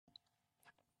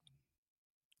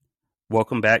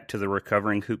Welcome back to the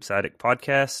Recovering Hoops Addict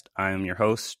podcast. I am your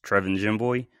host, Trevin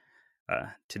Jimboy.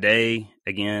 Today,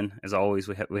 again, as always,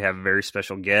 we have a very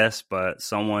special guest, but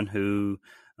someone who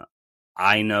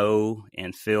I know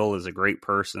and feel is a great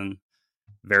person,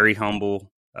 very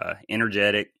humble,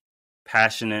 energetic,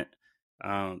 passionate,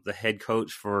 the head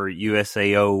coach for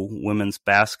USAO women's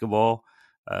basketball,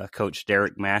 Coach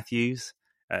Darrick Matthews.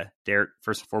 Darrick,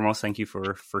 first and foremost, thank you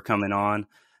for coming on.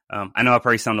 I know I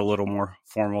probably sound a little more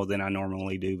formal than I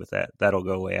normally do, but that'll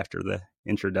go away after the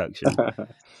introduction.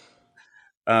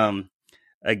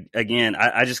 Again,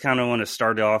 I just kind of want to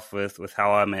start off with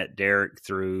how I met Darrick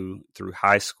through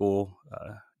high school.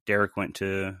 Darrick went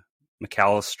to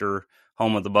McAllister,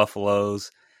 home of the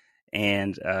Buffaloes,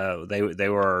 and they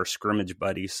were our scrimmage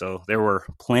buddies. So there were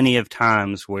plenty of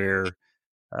times where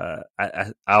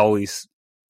I always,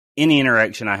 any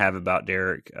interaction I have about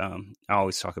Darrick, I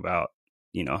always talk about,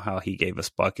 how he gave us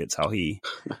buckets, how he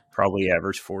probably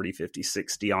averaged 40, 50,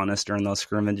 60 on us during those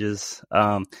scrimmages.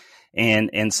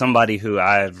 And somebody who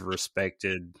I've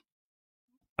respected,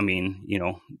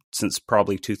 since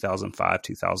probably 2005,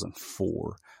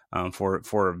 2004,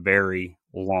 for a very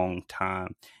long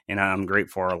time. And I'm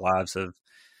grateful our lives have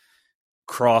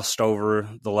crossed over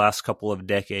the last couple of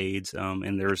decades.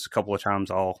 And there's a couple of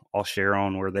times I'll share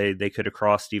on where they could have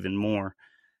crossed even more.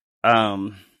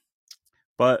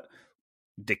 But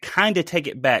to kind of take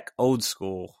it back old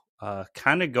school,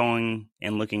 kind of going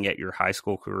and looking at your high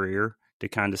school career to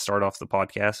kind of start off the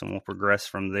podcast, and we'll progress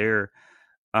from there.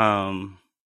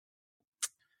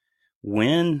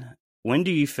 When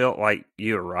do you feel like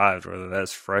you arrived, whether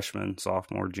that's freshman,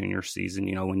 sophomore, junior season,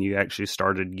 when you actually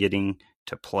started getting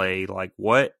to play, like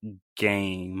what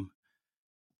game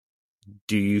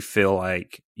do you feel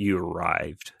like you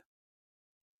arrived?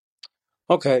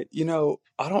 Okay,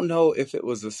 I don't know if it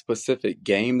was a specific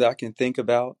game that I can think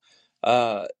about.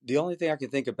 The only thing I can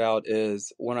think about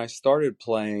is when I started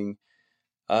playing,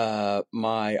 I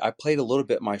played a little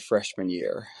bit my freshman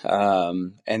year,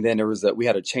 and then we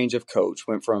had a change of coach,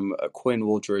 went from Quinn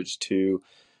Wooldridge to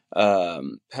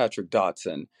Patrick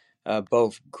Dotson,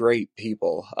 both great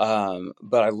people.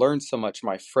 But I learned so much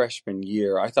my freshman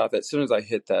year. I thought that as soon as I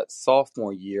hit that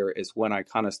sophomore year is when I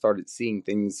kind of started seeing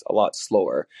things a lot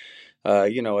slower.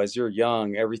 As you're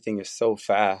young, everything is so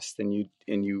fast, and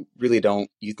you really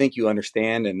don't. You think you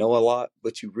understand and know a lot,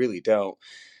 but you really don't.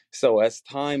 So as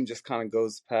time just kind of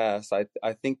goes past, I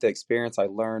think the experience I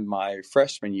learned my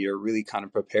freshman year really kind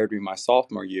of prepared me my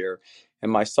sophomore year.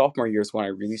 And my sophomore year is when I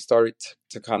really started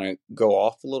to kind of go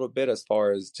off a little bit as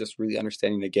far as just really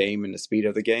understanding the game and the speed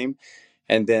of the game.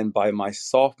 And then by my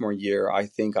sophomore year, I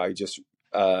think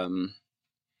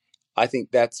I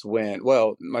think that's when,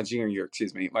 my junior year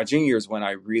is when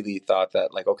I really thought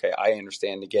that, like, okay, I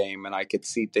understand the game and I could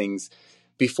see things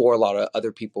before a lot of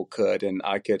other people could, and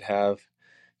I could have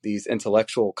these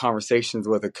intellectual conversations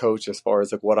with a coach as far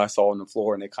as like what I saw on the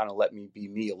floor, and they kind of let me be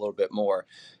me a little bit more.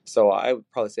 So I would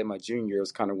probably say my junior year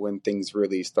is kind of when things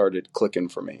really started clicking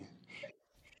for me.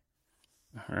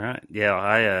 All right. Yeah,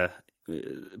 I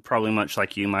probably much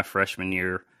like you, my freshman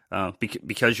year,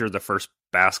 because you're the first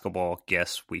basketball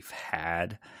guest we've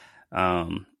had.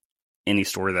 Any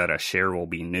story that I share will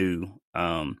be new.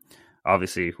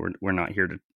 Obviously, we're not here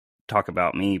to talk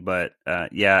about me, but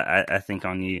I think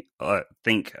on you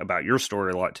think about your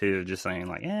story a lot too. Just saying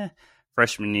like,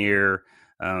 freshman year,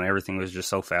 everything was just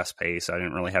so fast paced. I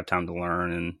didn't really have time to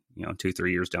learn, and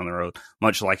 2-3 years down the road,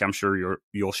 much like I'm sure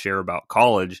you'll share about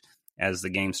college. As the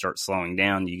game starts slowing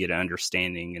down, you get an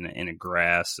understanding and a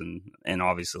grasp, and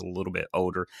obviously a little bit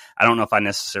older. I don't know if I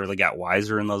necessarily got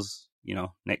wiser in those,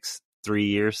 next 3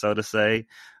 years, so to say.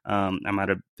 I might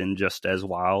have been just as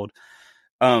wild.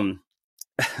 One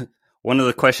of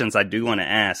the questions I do want to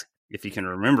ask, if you can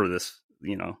remember this,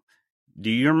 do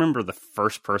you remember the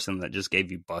first person that just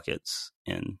gave you buckets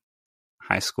in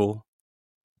high school?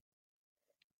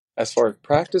 As far as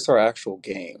practice or actual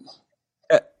game?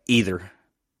 Either.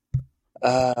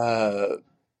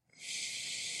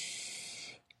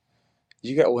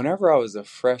 Whenever I was a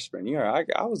freshman,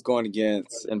 I was going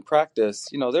against in practice.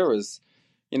 There was,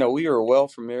 we were well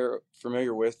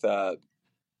familiar with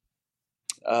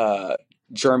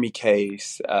Jeremy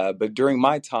Case, but during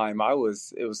my time, it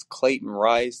was Clayton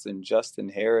Rice and Justin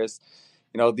Harris.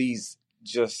 These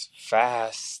just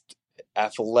fast,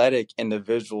 athletic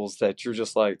individuals that you're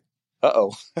just like,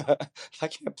 uh-oh, I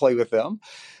can't play with them.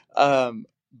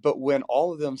 But when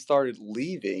all of them started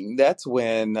leaving, that's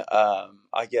when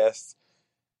I guess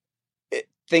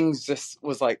things just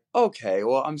was like, okay,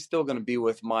 well, I'm still going to be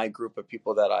with my group of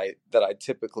people that I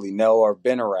typically know or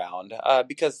been around.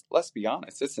 Because let's be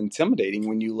honest, it's intimidating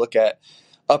when you look at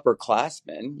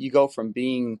upperclassmen. You go from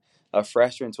being a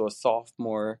freshman to a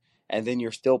sophomore, and then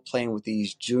you're still playing with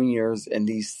these juniors and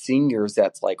these seniors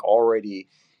that's like already,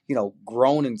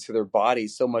 grown into their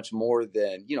bodies so much more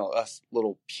than, us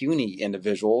little puny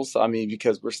individuals. I mean,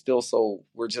 because we're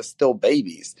just still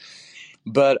babies.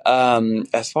 But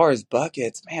as far as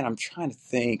buckets, man, I'm trying to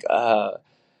think. Oh,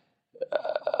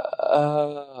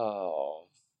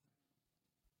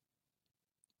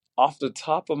 off the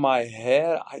top of my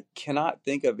head, I cannot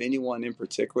think of anyone in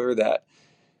particular that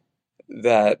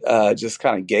just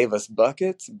kind of gave us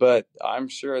buckets. But I'm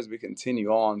sure as we continue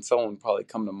on, someone will probably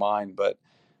come to mind. But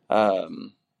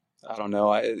um, I don't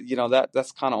know.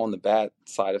 That's kind of on the bad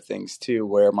side of things too,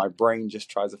 where my brain just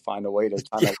tries to find a way to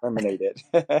kind of eliminate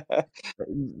it.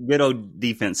 Good old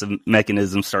defensive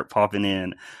mechanisms start popping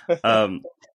in. Um,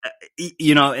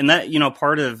 and that,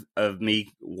 part of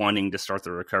me wanting to start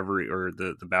the recovery or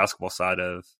the basketball side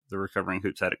of the Recovering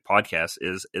Hoops Addict podcast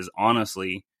is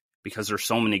honestly because there's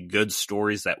so many good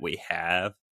stories that we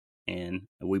have. And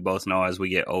we both know as we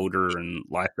get older and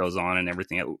life goes on and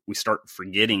everything, we start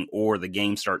forgetting or the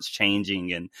game starts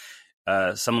changing. And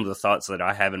some of the thoughts that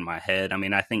I have in my head, I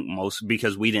mean, I think most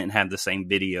because we didn't have the same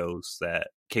videos that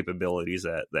capabilities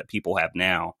that people have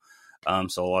now.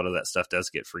 So a lot of that stuff does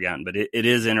get forgotten, but it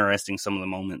is interesting. Some of the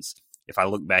moments, if I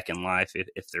look back in life,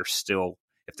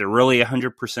 if they're really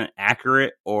 100%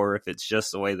 accurate, or if it's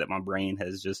just the way that my brain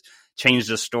has just changed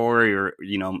the story or,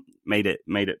 made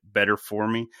it better for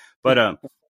me. But,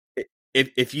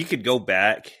 if you could go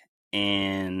back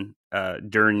and,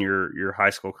 during your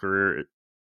high school career,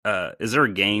 is there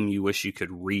a game you wish you could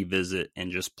revisit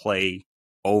and just play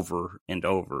over and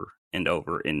over and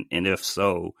over? And if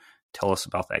so, tell us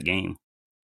about that game.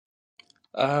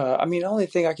 I mean, the only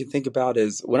thing I can think about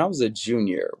is when I was a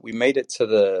junior, we made it to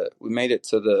the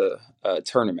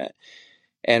tournament,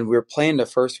 and we were playing the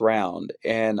first round,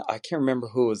 and I can't remember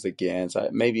who it was against. I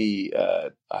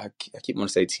keep wanting to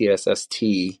say TSST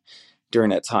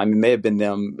during that time. It may have been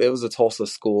them. It was a Tulsa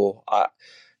school.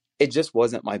 It just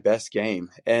wasn't my best game.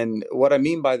 And what I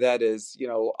mean by that is,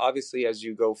 obviously as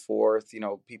you go forth,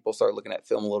 people start looking at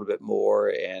film a little bit more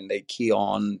and they key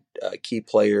on key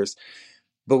players.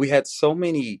 But we had so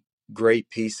many great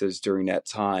pieces during that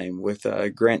time with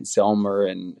Grant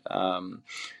Zelmer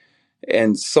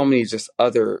and so many just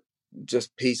other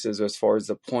just pieces as far as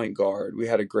the point guard. We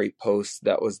had a great post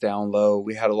that was down low.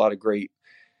 We had a lot of great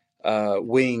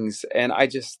wings. And I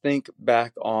just think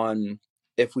back on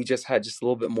if we just had just a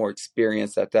little bit more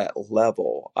experience at that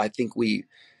level, I think we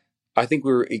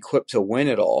were equipped to win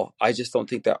it all. I just don't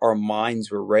think that our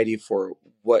minds were ready for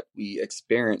what we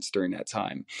experienced during that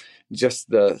time. Just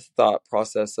the thought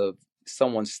process of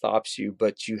someone stops you,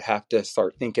 but you have to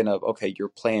start thinking of, okay, your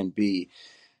plan B.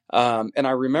 And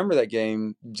I remember that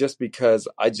game just because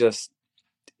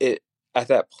it at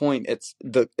that point it's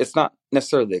not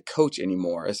necessarily the coach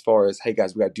anymore as far as, hey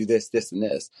guys, we got to do this, this, and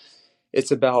this.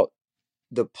 It's about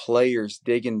the players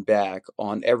digging back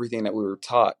on everything that we were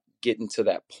taught, getting to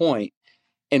that point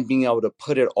and being able to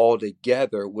put it all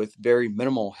together with very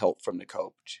minimal help from the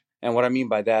coach. And what I mean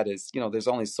by that is, there's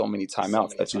only so many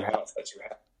timeouts that you have.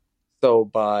 So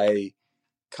by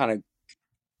kind of,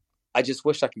 I just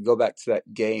wish I could go back to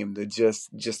that game to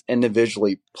just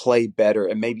individually play better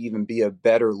and maybe even be a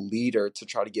better leader to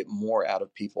try to get more out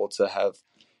of people to have,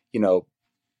 you know,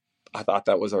 I thought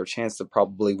that was our chance to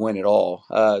probably win it all.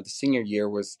 The senior year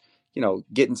was,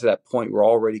 getting to that point. We're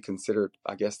already considered,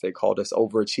 I guess they called us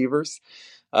overachievers,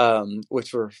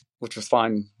 which was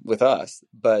fine with us.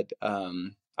 But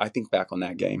I think back on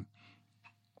that game.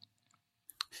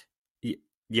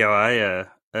 Yeah, I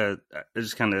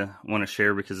just kind of want to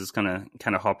share because it's kind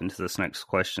of hop into this next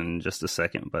question in just a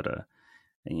second. But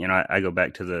I go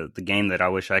back to the game that I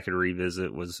wish I could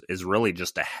revisit is really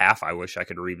just a half I wish I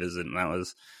could revisit, and that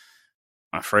was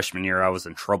my freshman year. I was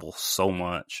in trouble so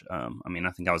much. I mean,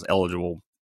 I think I was eligible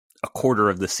a quarter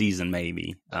of the season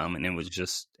maybe, and it was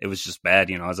just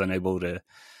bad. I was unable to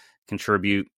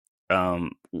contribute.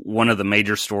 One of the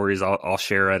major stories I'll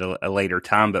share at a later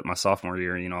time, but my sophomore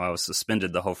year, I was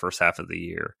suspended the whole first half of the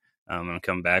year. And I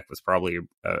come back with probably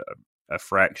a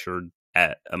fractured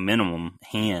at a minimum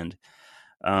hand.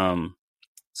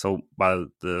 So by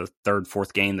the third,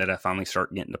 fourth game that I finally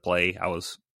start getting to play, I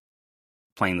was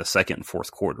playing the second and fourth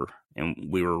quarter, and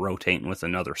we were rotating with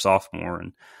another sophomore.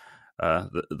 And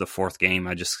the fourth game,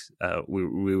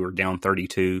 we were down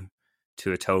 32 to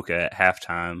Atoka at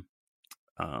halftime.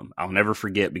 I'll never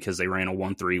forget because they ran a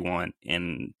 1-3-1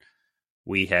 and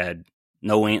we had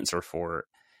no answer for it.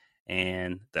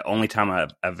 And the only time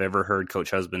I've ever heard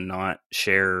Coach Husband not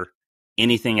share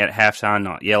anything at halftime,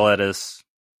 not yell at us,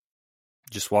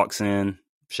 just walks in,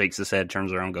 shakes his head,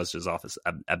 turns around, goes to his office.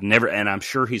 I've never, and I'm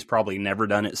sure he's probably never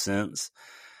done it since.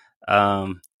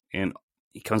 And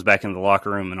he comes back into the locker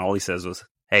room, and all he says was,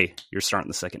 "Hey, you're starting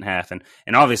the second half." And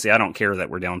obviously, I don't care that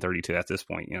we're down 32 at this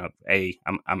point.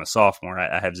 I'm a sophomore.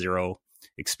 I have zero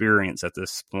experience at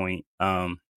this point.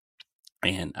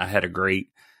 And I had a great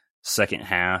second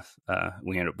half.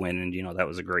 We ended up winning. That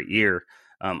was a great year.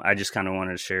 I just kind of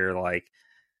wanted to share, like,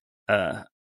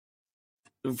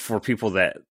 for people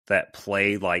that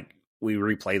play, like, we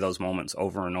replay those moments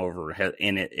over and over,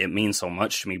 and it means so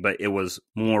much to me. But it was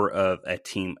more of a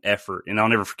team effort, and I'll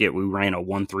never forget, we ran a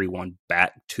 1-3-1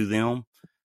 back to them,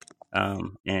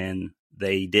 and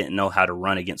they didn't know how to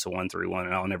run against a 1-3-1,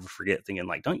 and I'll never forget thinking,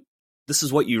 like, don't this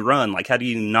is what you run? Like, how do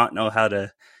you not know how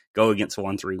to go against a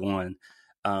 1-3-1?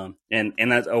 And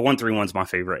that a 1-3-1 is my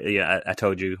favorite. Yeah, I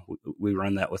told you we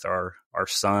run that with our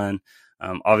son.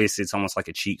 Obviously, it's almost like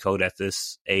a cheat code at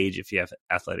this age if you have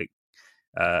athletic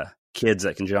kids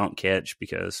that can jump catch,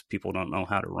 because people don't know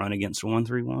how to run against a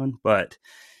 1-3-1. But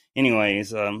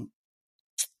anyways,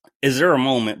 is there a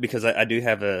moment, because I do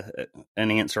have an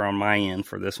answer on my end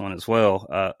for this one as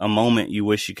well, a moment you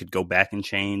wish you could go back and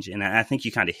change? And I think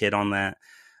you kind of hit on that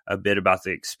a bit about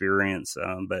the experience,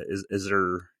 but is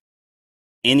there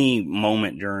any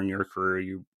moment during your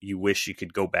career you wish you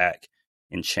could go back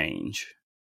and change?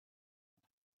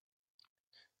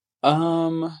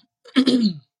 Um,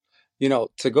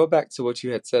 to go back to what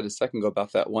you had said a second ago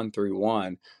about that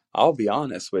 1-3-1, I'll be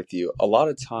honest with you. A lot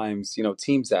of times,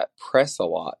 teams that press a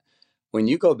lot, when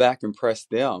you go back and press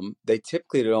them, they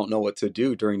typically don't know what to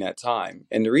do during that time.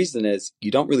 And the reason is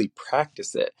you don't really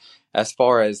practice it. As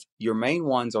far as your main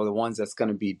ones are the ones that's going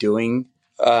to be doing,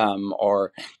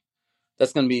 or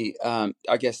that's going to be,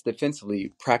 I guess,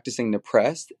 defensively practicing the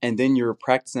press. And then you're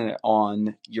practicing it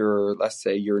on your, let's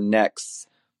say, your next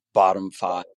bottom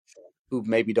five who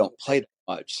maybe don't play that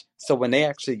much. So when they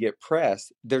actually get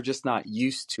pressed, they're just not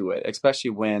used to it,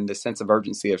 especially when the sense of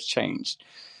urgency has changed.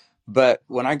 But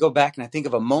when I go back and I think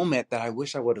of a moment that I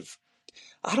wish I would have,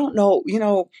 I don't know,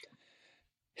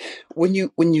 when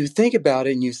you think about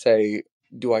it and you say,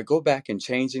 do I go back and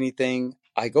change anything?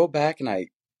 I go back and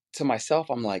to myself,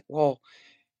 I'm like, well,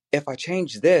 if I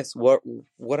change this, what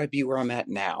would I be where I'm at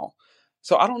now?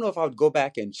 So I don't know if I would go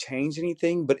back and change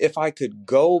anything, but if I could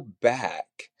go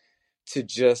back to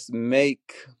just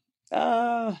make,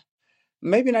 uh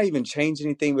maybe not even change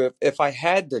anything, but if I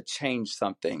had to change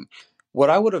something, what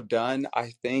I would have done,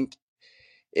 I think,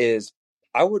 is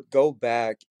I would go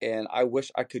back and I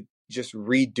wish I could just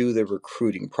redo the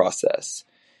recruiting process.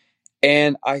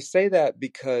 And I say that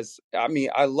because I mean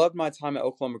I loved my time at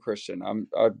Oklahoma Christian.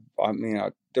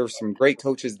 There were some great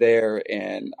coaches there,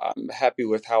 and I'm happy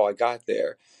with how I got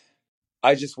there.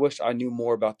 I just wish I knew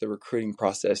more about the recruiting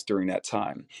process during that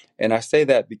time. And I say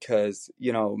that because,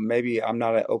 maybe I'm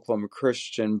not at Oklahoma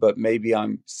Christian, but maybe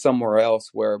I'm somewhere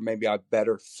else where maybe I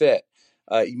better fit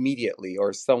immediately,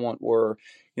 or someone, or,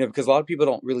 because a lot of people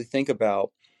don't really think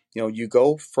about, you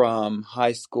go from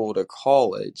high school to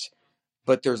college,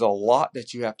 but there's a lot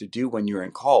that you have to do when you're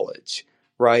in college,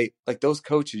 right? Like those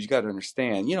coaches, you got to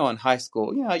understand, in high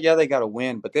school, yeah, they got to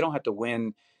win, but they don't have to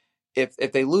win. If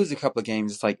they lose a couple of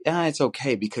games, it's like, it's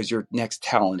okay because your next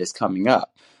talent is coming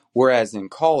up. Whereas in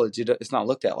college, it's not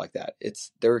looked at like that.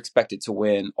 They're expected to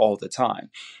win all the time.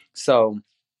 So,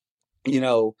 you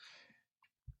know,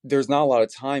 there's not a lot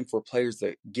of time for players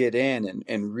to get in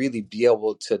and really be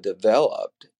able to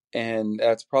develop. And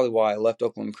that's probably why I left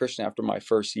Oakland Christian after my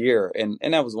first year. And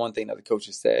that was one thing that the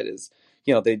coaches said is,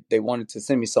 they wanted to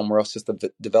send me somewhere else just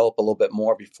to develop a little bit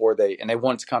more before they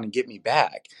wanted to kind of get me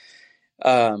back.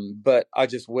 But I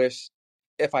just wish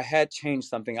if I had changed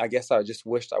something, I guess I just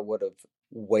wished I would have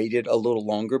waited a little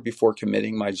longer before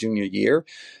committing my junior year,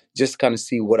 just kind of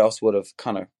see what else would have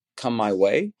kind of come my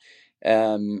way.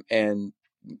 And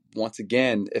once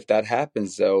again, if that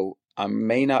happens, though, I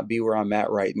may not be where I'm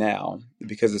at right now,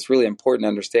 because it's really important to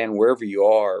understand wherever you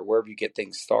are, wherever you get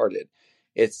things started,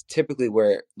 it's typically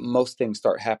where most things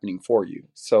start happening for you.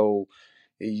 So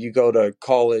you go to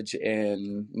college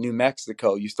in New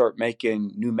Mexico, you start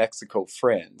making New Mexico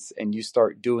friends, and you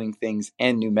start doing things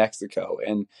in New Mexico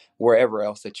and wherever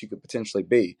else that you could potentially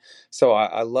be. So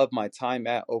I love my time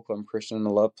at Oakland Christian. I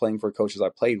love playing for coaches I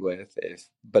played with.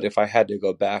 But if I had to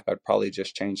go back, I'd probably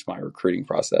just change my recruiting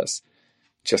process,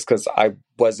 just because I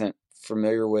wasn't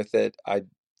familiar with it. I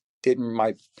didn't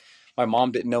my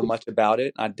mom didn't know much about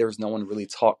it. There was no one really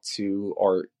talked to,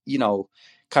 or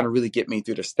kind of really get me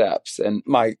through the steps. And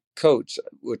my coach,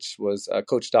 which was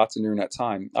Coach Dotson during that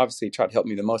time, obviously tried to help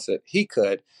me the most that he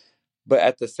could. But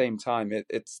at the same time,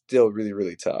 it's still really,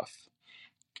 really tough.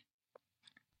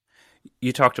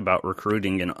 You talked about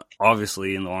recruiting, and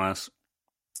obviously in the last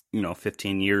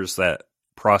 15 years that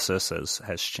process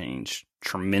has changed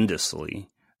tremendously,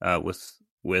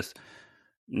 with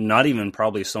not even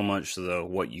probably so much the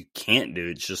what you can't do.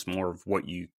 It's just more of what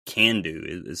you can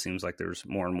do. It seems like there's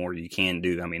more and more you can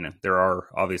do. I mean, there are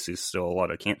obviously still a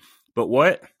lot of can't. But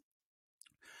what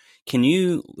can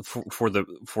you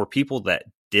for people that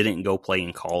didn't go play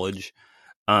in college?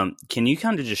 Can you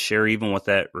kind of just share even what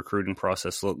that recruiting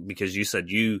process looked? Because you said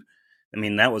I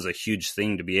mean, that was a huge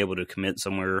thing to be able to commit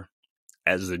somewhere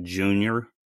as a junior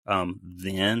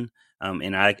then.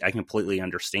 And I completely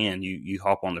understand you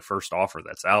hop on the first offer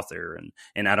that's out there.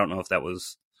 And I don't know if that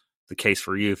was the case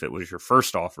for you, if it was your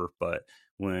first offer, but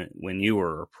when you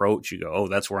were approached, you go, oh,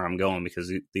 that's where I'm going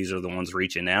because these are the ones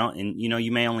reaching out. And,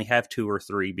 you may only have two or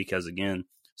three because, again,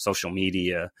 social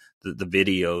media, the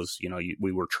videos,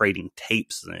 we were trading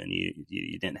tapes then.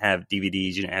 You didn't have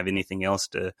DVDs, you didn't have anything else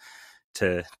to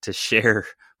share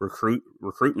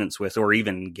recruitments with, or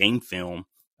even game film.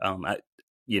 I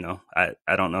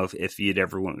don't know if you'd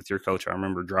ever went with your coach. I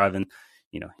remember driving,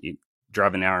 you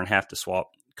drive an hour and a half to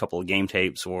swap a couple of game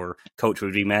tapes, or coach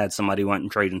would be mad somebody went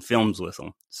and trading films with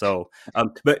them. So,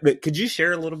 but could you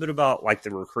share a little bit about like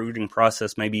the recruiting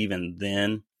process, maybe even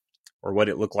then, or what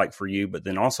it looked like for you, but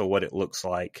then also what it looks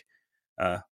like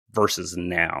versus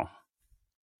now?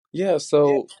 Yeah,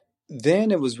 so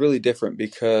then it was really different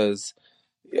because,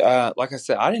 like I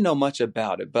said, I didn't know much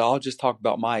about it, but I'll just talk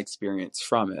about my experience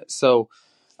from it. So,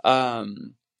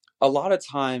 um, a lot of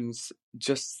times,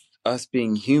 just us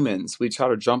being humans, we try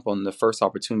to jump on the first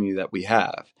opportunity that we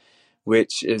have,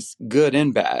 which is good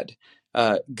and bad.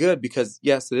 Good because,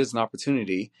 yes, it is an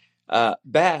opportunity.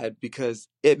 Bad because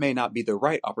it may not be the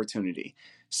right opportunity.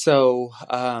 So,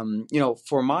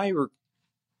 for my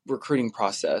recruiting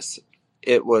process,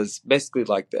 it was basically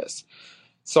like this.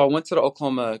 So I went to the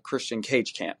Oklahoma Christian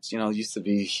Cage camps. Used to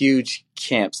be huge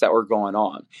camps that were going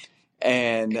on.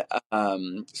 And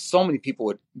so many people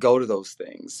would go to those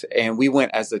things. And we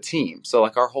went as a team. So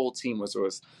like our whole team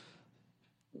was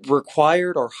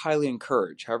required or highly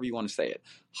encouraged, however you want to say it,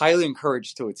 highly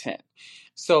encouraged to attend.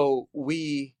 So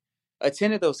we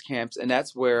attended those camps, and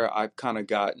that's where I've kind of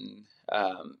gotten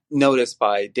noticed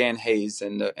by Dan Hayes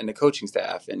and the coaching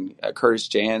staff, and Curtis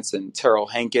Jantz and Terrell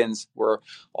Hankins were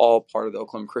all part of the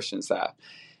Oklahoma Christian staff.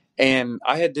 And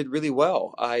I had did really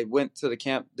well. I went to the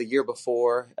camp the year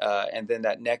before, and then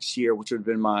that next year, which would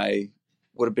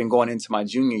have been going into my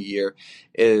junior year,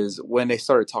 is when they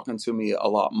started talking to me a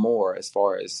lot more as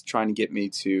far as trying to get me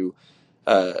to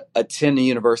attend the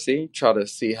university, try to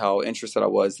see how interested I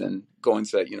was in going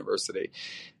to that university.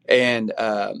 And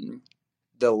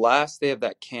the last day of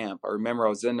that camp, I remember I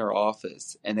was in their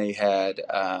office, and they had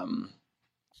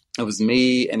it was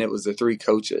me and it was the three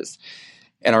coaches.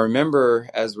 And I remember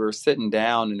as we were sitting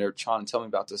down and they were trying to tell me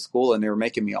about the school, and they were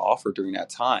making me an offer during that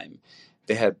time.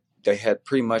 They had they had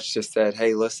pretty much just said,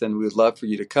 "Hey, listen, we would love for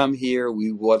you to come here.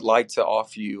 We would like to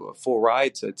offer you a full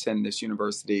ride to attend this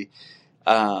university,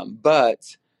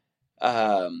 but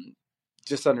um,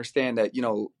 just understand that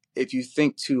if you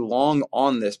think too long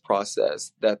on this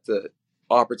process, that the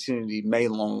opportunity may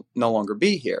no longer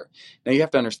be here." Now you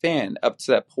have to understand, up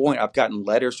to that point, I've gotten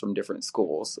letters from different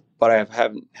schools, but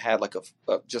haven't had like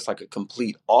just like a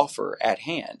complete offer at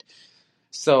hand.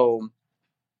 So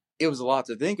it was a lot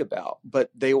to think about,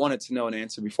 but they wanted to know an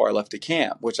answer before I left the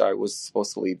camp, which I was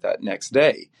supposed to leave that next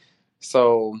day.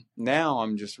 So now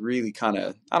I'm just really kind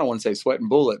of, I don't want to say sweating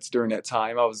bullets during that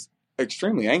time. I was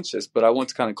extremely anxious, but I went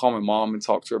to kind of call my mom and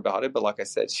talk to her about it. But like I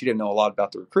said, she didn't know a lot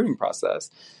about the recruiting process.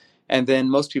 And then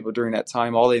most people during that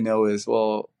time, all they know is,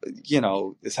 well,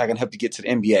 it's how I can help you get to the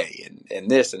NBA and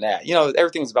this and that.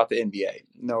 Everything was about the NBA.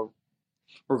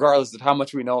 Regardless of how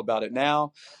much we know about it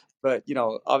now, but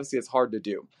obviously it's hard to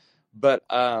do. But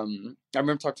I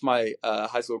remember talking to my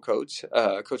high school coach,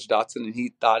 Coach Dotson, and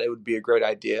he thought it would be a great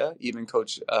idea. Even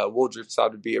Coach Woodruff thought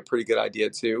it would be a pretty good idea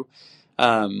too.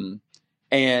 Um,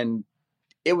 and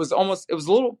it was a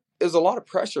lot of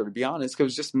pressure, to be honest, because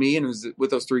it was just me and it was with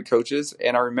those three coaches.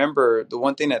 And I remember the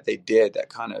one thing that they did that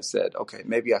kind of said, okay,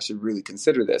 maybe I should really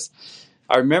consider this.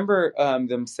 I remember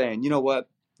them saying, you know what,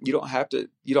 you don't have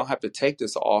to take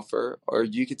this offer, or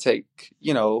you could take,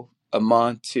 a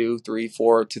month, 2, 3,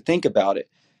 4 to think about it.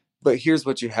 But here's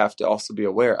what you have to also be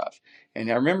aware of. And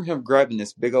I remember him grabbing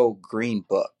this big old green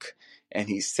book, and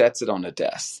he sets it on the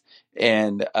desk.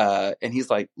 And he's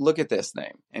like, look at this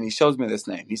name. And he shows me this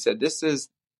name. He said, this is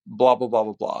blah, blah, blah,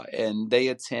 blah, blah. And they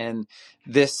attend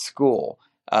this school.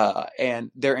 And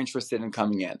they're interested in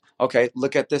coming in. Okay,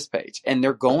 look at this page. And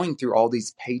they're going through all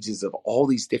these pages of all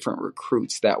these different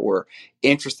recruits that were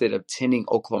interested in attending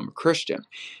Oklahoma Christian.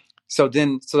 So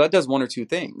that does one or two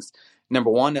things. Number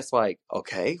one, that's like,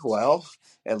 okay, well,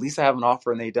 at least I have an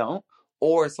offer and they don't.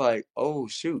 Or it's like, oh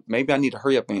shoot, maybe I need to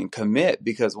hurry up and commit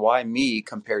because why me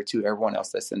compared to everyone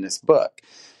else that's in this book?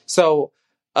 So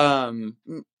um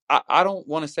I don't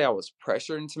want to say I was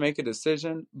pressured into make a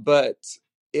decision, but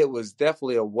it was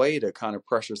definitely a way to kind of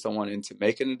pressure someone into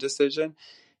making a decision.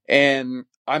 And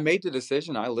I made the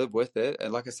decision. I lived with it,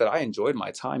 and like I said, I enjoyed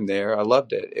my time there. I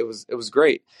loved it. It was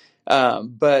great.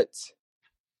 But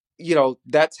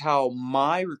that's how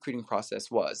my recruiting process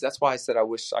was. That's why I said I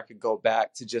wish I could go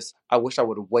back to just. I wish I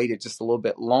would have waited just a little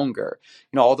bit longer.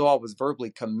 Although I was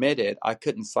verbally committed, I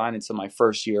couldn't sign until my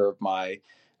first year of my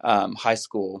high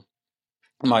school,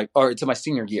 to my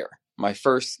senior year. My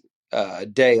first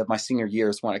day of my senior year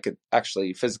is when I could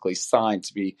actually physically sign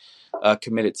to be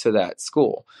committed to that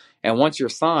school. And once you're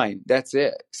signed, that's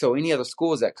it. So any other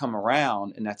schools that come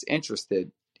around and that's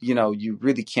interested, you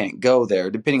really can't go there,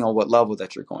 depending on what level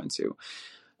that you're going to.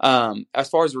 As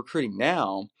far as recruiting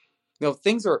now,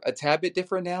 things are a tad bit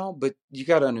different now, but you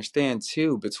got to understand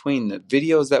too, between the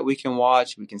videos that we can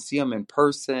watch, we can see them in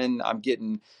person. I'm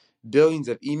getting billions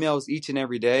of emails each and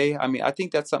every day. I mean, I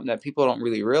think that's something that people don't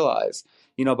really realize.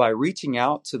 By reaching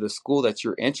out to the school that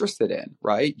you're interested in,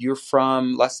 right?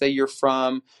 Let's say you're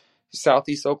from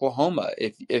Southeast Oklahoma.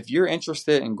 If you're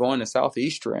interested in going to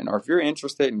Southeastern, or if you're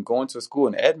interested in going to a school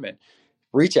in Edmond,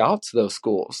 reach out to those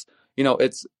schools.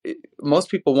 Most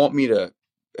people want me to,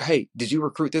 hey, did you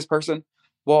recruit this person?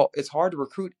 Well, it's hard to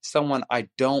recruit someone I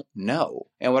don't know.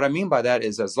 And what I mean by that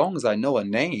is, as long as I know a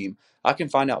name, I can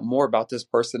find out more about this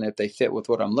person if they fit with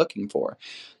what I'm looking for.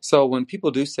 So when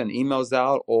people do send emails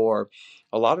out, or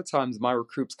a lot of times my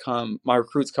recruits come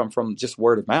from just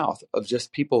word of mouth, of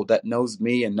just people that knows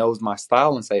me and knows my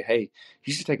style, and say, hey,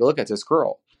 you should take a look at this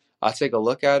girl. I take a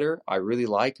look at her, I really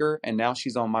like her, and now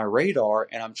she's on my radar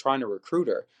and I'm trying to recruit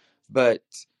her. But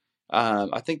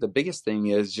I think the biggest thing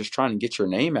is just trying to get your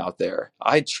name out there.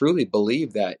 I truly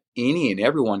believe that any and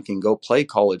everyone can go play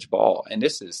college ball, and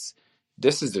this is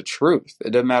the truth.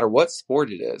 It doesn't matter what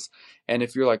sport it is. And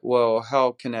if you're like, well,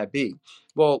 how can that be?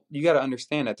 Well, you got to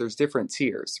understand that there's different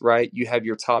tiers, right? You have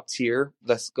your top tier.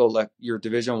 Let's go like your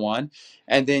Division One,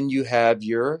 and then you have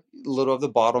your little of the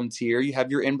bottom tier. You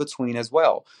have your in between as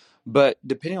well. But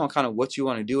depending on kind of what you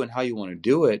want to do and how you want to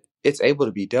do it, it's able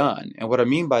to be done. And what I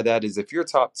mean by that is, if you're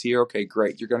top tier, okay,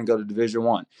 great, you're going to go to Division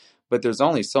One, but there's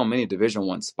only so many Division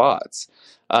One spots.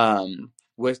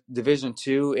 With Division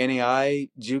Two, NAI,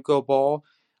 JUCO ball,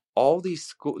 all these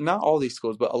schools, not all these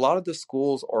schools, but a lot of the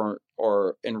schools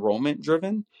are enrollment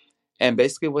driven. And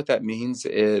basically what that means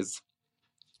is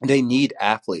they need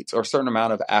athletes, or a certain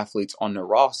amount of athletes on their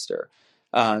roster.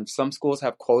 Some schools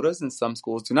have quotas and some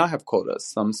schools do not have quotas.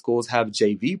 Some schools have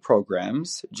JV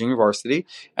programs, junior varsity,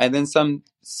 and then some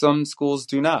schools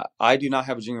do not. I do not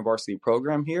have a junior varsity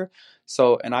program here.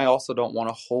 So, and I also don't want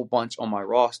a whole bunch on my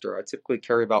roster. I typically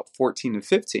carry about 14 to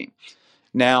 15.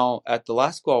 Now, at the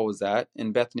last school I was at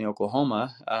in Bethany,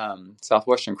 Oklahoma,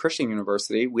 Southwestern Christian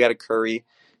University, we had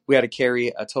to carry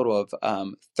a total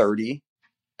of 30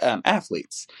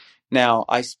 athletes. Now,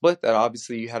 I split that.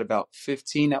 Obviously, you had about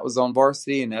 15 that was on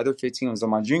varsity, and the other 15 was on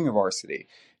my junior varsity.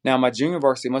 Now, my junior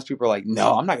varsity, most people are like,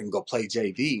 no, I'm not going to go play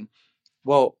JV.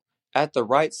 Well, at the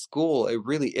right school, it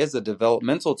really is a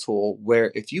developmental tool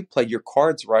where if you play your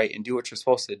cards right and do what you're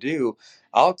supposed to do,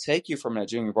 I'll take you from that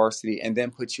junior varsity and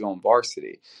then put you on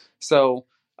varsity. So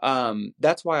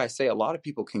that's why I say a lot of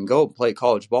people can go and play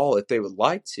college ball if they would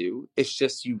like to. It's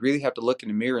just you really have to look in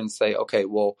the mirror and say, okay,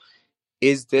 well,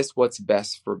 is this what's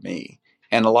best for me?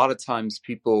 And a lot of times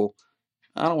people,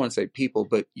 I don't want to say people,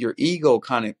 but your ego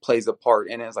kind of plays a part.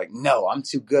 And it's like, no, I'm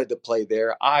too good to play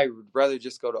there. I would rather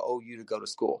just go to OU to go to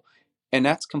school. And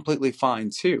that's completely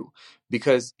fine too.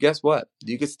 Because guess what?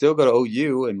 You could still go to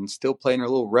OU and still play in their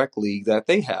little rec league that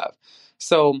they have.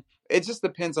 So it just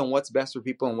depends on what's best for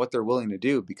people and what they're willing to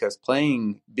do. Because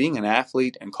being an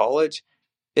athlete in college,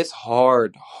 it's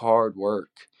hard, hard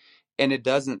work. And it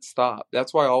doesn't stop.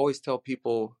 That's why I always tell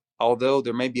people, although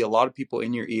there may be a lot of people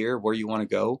in your ear where you want to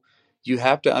go, you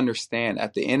have to understand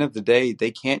at the end of the day,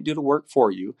 they can't do the work for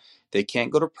you. They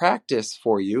can't go to practice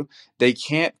for you. They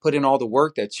can't put in all the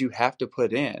work that you have to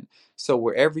put in. So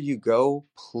wherever you go,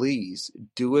 please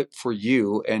do it for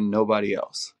you and nobody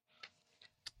else.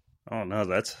 Oh no,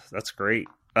 that's great.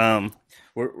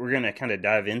 We're gonna kind of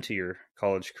dive into your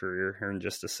college career here in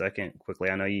just a second, quickly.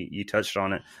 I know you touched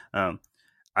on it.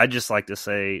 I'd just like to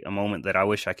say a moment that I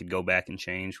wish I could go back and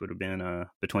change would have been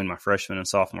between my freshman and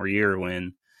sophomore year,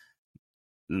 when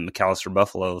the McAllister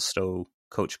Buffaloes stole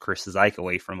Coach Chris Ike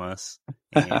away from us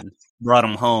and brought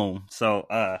him home. So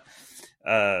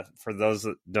For those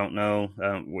that don't know,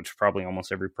 which probably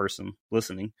almost every person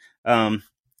listening,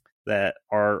 that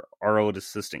our old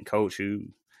assistant coach, who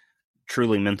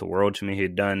truly meant the world to me,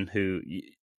 who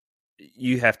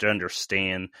you have to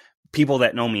understand. People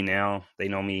that know me now, they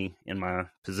know me in my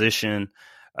position.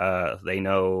 They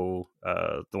know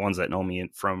the ones that know me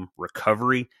from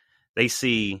recovery. They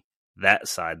see that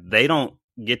side. They don't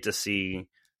get to see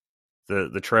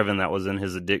the Trevin that was in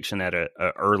his addiction at a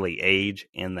early age,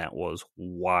 and that was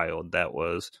wild. That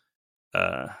was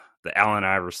uh, the Allen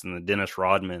Iverson, the Dennis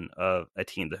Rodman of a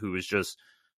team who was just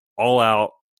all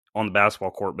out on the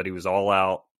basketball court, but he was all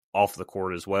out off the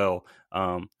court as well.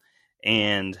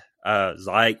 And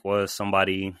Zyke was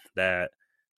somebody that,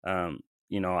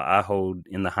 I hold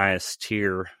in the highest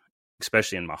tier,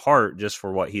 especially in my heart, just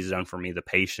for what he's done for me, the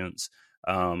patience.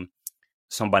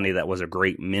 Somebody that was a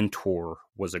great mentor,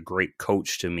 was a great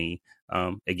coach to me.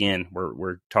 Again,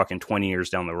 we're talking 20 years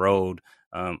down the road.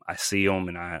 I see him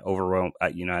and I overwhelm.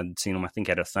 I'd seen him, I think,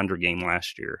 at a Thunder game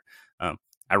last year.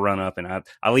 I run up and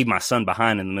I leave my son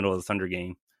behind in the middle of the Thunder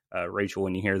game. Rachel,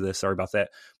 when you hear this, sorry about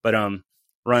that. But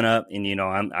run up and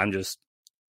I'm just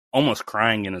almost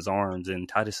crying in his arms, and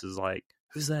Titus is like,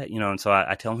 "Who's that?" And so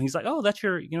I tell him, he's like, "Oh, that's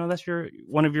your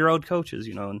one of your old coaches."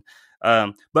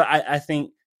 But I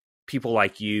think people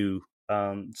like you,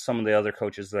 some of the other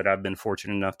coaches that I've been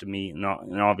fortunate enough to meet, and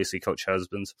obviously Coach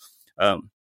Husbands,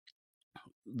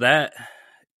 that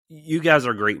you guys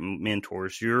are great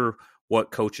mentors. You're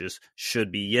what coaches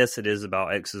should be. Yes, it is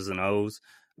about X's and O's,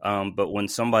 but when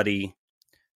somebody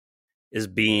is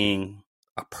being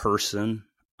a person,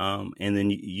 and then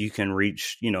you can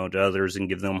reach, to others and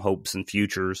give them hopes and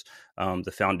futures,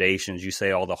 the foundations, you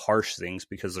say all the harsh things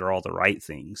because they're all the right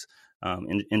things,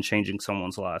 in changing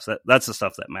someone's lives. That's the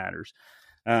stuff that matters.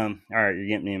 All right, you're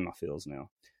getting me in my feels now.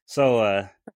 So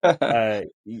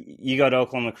you go to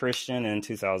Oklahoma Christian in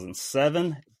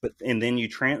 2007, and then you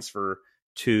transfer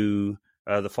to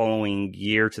the following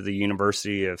year to the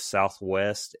University of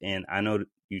Southwest. And I know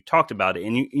you talked about it,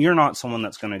 and you're not someone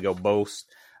that's going to go boast.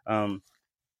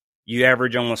 You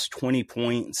average almost 20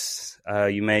 points.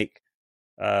 You make,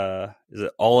 is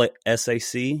it all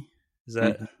SAC? Is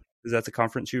that Mm-hmm. is that the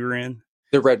conference you were in?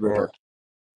 The Red Or River.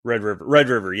 Red River? Red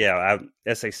River, yeah.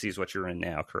 SAC is what you're in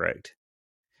now, correct?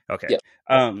 Okay.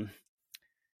 Yeah.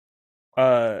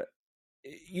 Uh,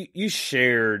 you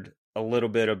shared a little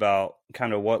bit about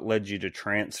kind of what led you to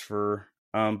transfer,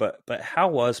 but how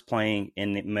was playing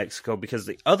in Mexico? Because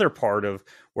the other part of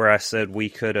where I said we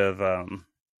could have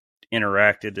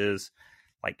interacted is,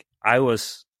 like, I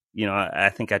was, I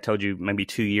think I told you maybe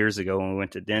 2 years ago when we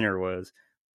went to dinner, was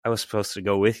I was supposed to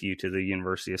go with you to the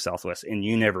University of Southwest, and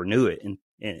you never knew it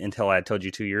until I had told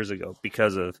you 2 years ago,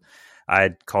 because of I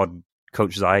had called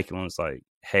Coach Zyke and was like,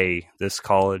 "Hey, this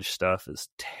college stuff is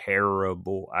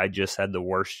terrible. I just had the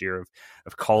worst year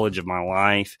of college of my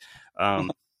life."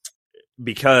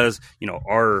 Because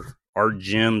our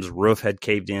gym's roof had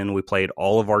caved in. We played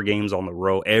all of our games on the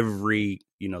road. The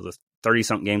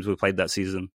 30-something games we played that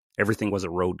season, everything was a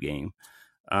road game.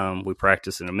 We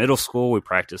practiced in a middle school. We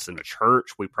practiced in a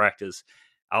church. We practiced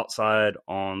outside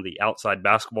on the outside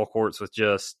basketball courts with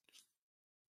just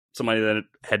somebody that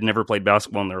had never played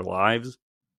basketball in their lives.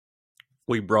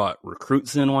 We brought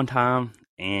recruits in one time,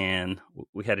 and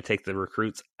we had to take the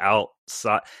recruits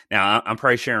outside. Now, I'm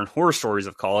probably sharing horror stories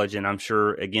of college, and I'm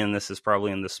sure, again, this is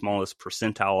probably in the smallest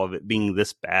percentile of it being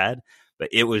this bad, but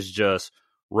it was just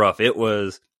rough. It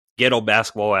was ghetto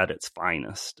basketball at its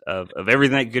finest. Of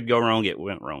everything that could go wrong, it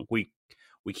went wrong. We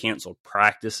canceled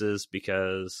practices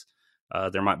because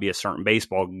there might be a certain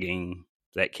baseball game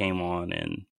that came on,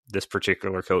 and this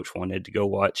particular coach wanted to go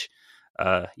watch,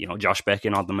 Josh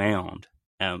Beckett on the mound.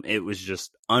 It was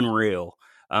just unreal.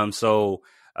 So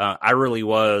I really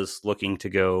was looking to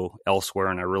go elsewhere,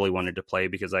 and I really wanted to play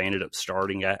because I ended up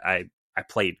starting. I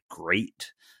played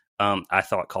great. I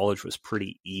thought college was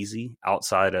pretty easy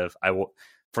outside of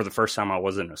for the first time I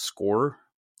wasn't a scorer,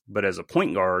 but as a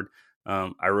point guard,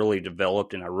 I really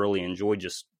developed and I really enjoyed,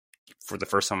 just for the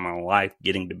first time in my life,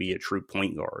 getting to be a true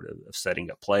point guard of setting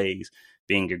up plays,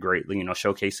 being a great,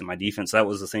 showcasing my defense. That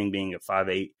was the thing, being a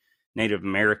 5'8" Native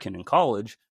American in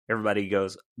college. Everybody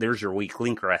goes, "There's your weak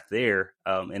link right there."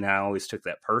 And I always took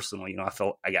that personally. I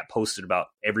felt I got posted about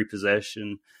every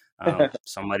possession.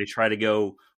 Somebody tried to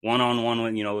go one-on-one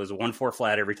with, it was a 1-4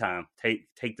 flat every time.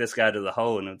 Take this guy to the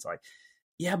hole. And it's like,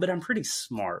 yeah, but I'm pretty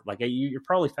smart. Like, you're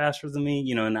probably faster than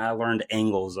me, and I learned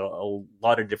angles, a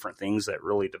lot of different things that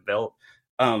really developed.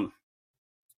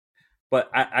 But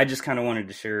I just kind of wanted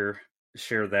to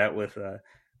share that with the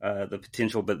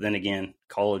potential. But then again,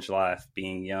 college life,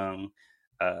 being young,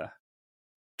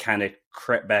 kind of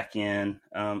crept back in,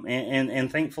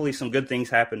 and thankfully some good things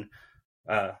happened.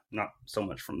 Not so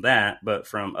much from that, but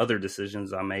from other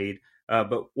decisions I made.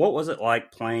 But what was it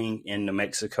like playing in New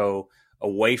Mexico,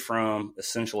 away from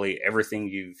essentially everything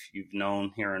you've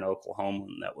known here in Oklahoma,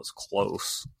 and that was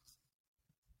close?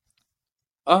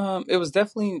 It was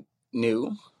definitely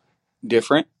new,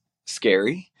 different,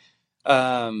 scary.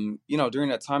 During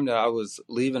that time that I was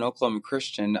leaving Oklahoma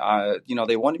Christian,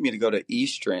 they wanted me to go to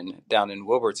Eastern down in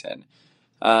Wilburton,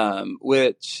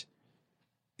 which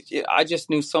yeah, I just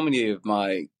knew so many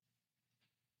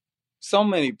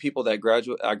people that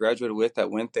I graduated with that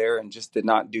went there and just did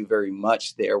not do very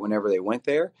much there whenever they went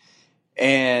there.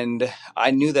 And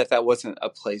I knew that that wasn't a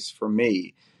place for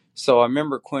me. So I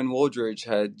remember Quinn Wooldridge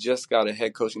had just got a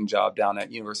head coaching job down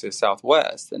at University of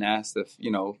Southwest and asked if,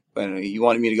 and he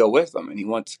wanted me to go with him and he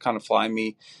wanted to kind of fly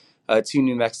me to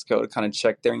New Mexico to kind of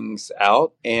check things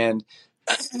out. And,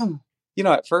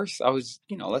 at first I was,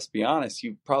 let's be honest,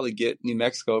 you probably get New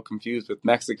Mexico confused with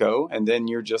Mexico. And then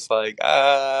you're just like,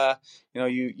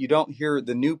 you don't hear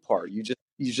the new part. You're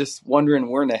just wondering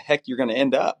where in the heck you're going to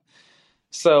end up.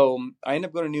 So I ended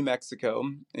up going to New Mexico,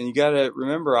 and you got to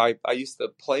remember, I used to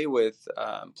play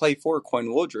for Quinn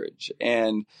Wooldridge,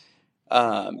 and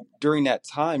during that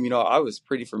time, I was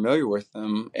pretty familiar with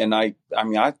him, and I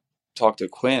talk to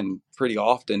Quinn pretty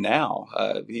often now.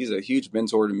 He's a huge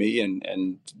mentor to me,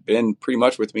 and been pretty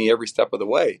much with me every step of the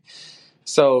way.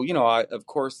 So I of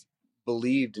course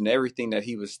believed in everything that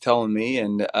he was telling me,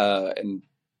 and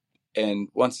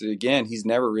once again, he's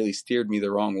never really steered me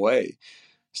the wrong way.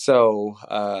 So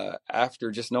after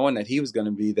just knowing that he was going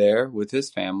to be there with his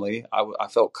family, I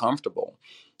felt comfortable.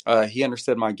 He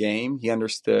understood my game. He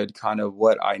understood kind of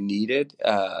what I needed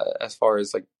as far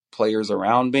as like players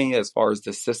around me, as far as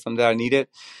the system that I needed.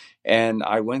 And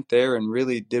I went there and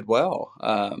really did well.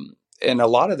 And a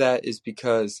lot of that is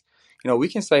because, we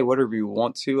can say whatever we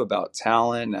want to about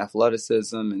talent and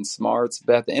athleticism and smarts,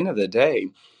 but at the end of the day,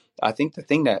 I think the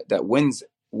thing that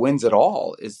wins it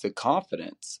all is the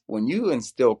confidence. When you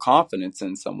instill confidence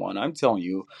in someone, I'm telling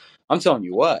you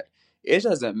what, it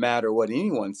doesn't matter what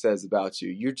anyone says about you.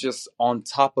 You're just on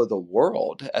top of the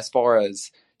world as far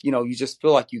as, you just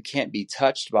feel like you can't be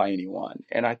touched by anyone.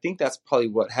 And I think that's probably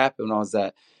what happened when I was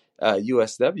at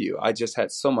USW. I just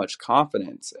had so much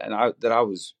confidence, and I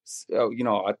was,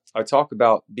 I talk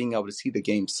about being able to see the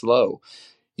game slow.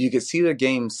 You could see the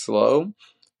game slow,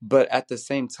 but at the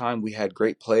same time, we had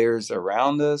great players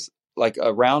around us. Like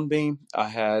around me, I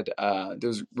had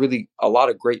there's really a lot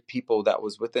of great people that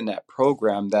was within that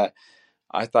program that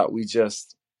I thought we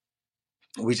just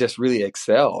really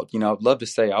excelled. I'd love to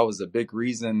say I was a big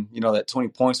reason, that 20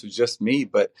 points was just me,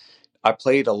 but I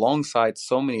played alongside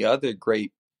so many other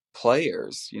great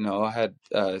players. I had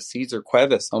Cesar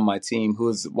Cuevas on my team, who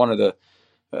was one of the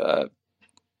uh,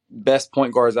 best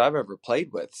point guards I've ever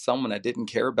played with. Someone that didn't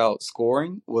care about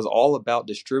scoring, was all about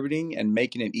distributing and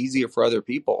making it easier for other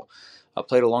people. I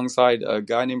played alongside a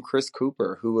guy named Chris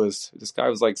Cooper, this guy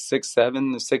was like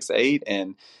 6'7", 6'8",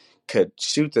 and could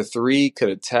shoot the three, could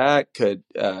attack, could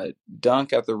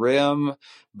dunk at the rim.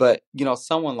 But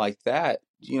someone like that,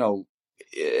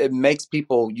 it makes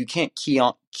people, you can't key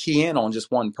in on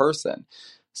just one person.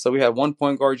 So we had one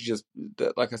point guard,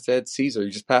 like I said, Caesar,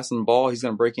 you just pass him the ball, he's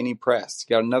going to break any press.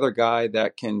 You got another guy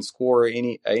that can score at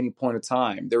any point of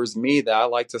time. There was me that I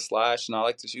like to slash and I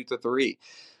like to shoot the three.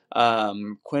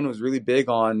 Quinn was really big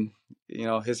on,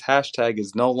 his hashtag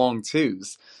is no long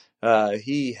twos.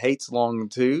 He hates long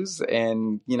twos,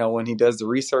 and when he does the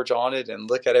research on it and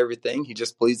look at everything, he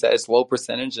just believes that it's low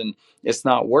percentage and it's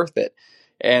not worth it.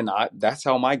 And that's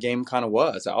how my game kind of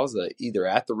was. I was either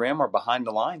at the rim or behind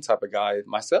the line type of guy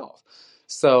myself.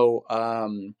 So,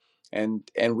 and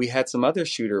we had some other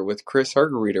shooter with Chris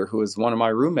Hergerreader, who was one of my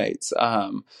roommates.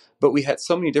 But we had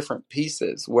so many different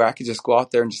pieces where I could just go out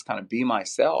there and just kind of be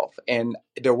myself. And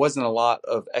there wasn't a lot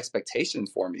of expectations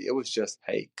for me. It was just,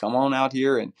 hey, come on out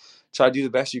here and try to do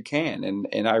the best you can.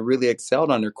 And I really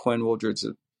excelled under Quinn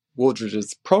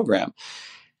Wooldridge's program.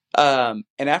 And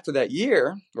after that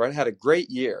year, right, I had a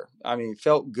great year. I mean,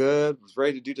 felt good, was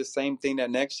ready to do the same thing that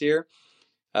next year.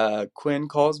 Quinn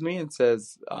calls me and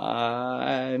says,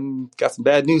 I've got some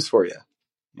bad news for you.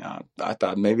 I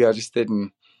thought maybe I just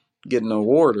didn't get an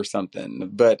award or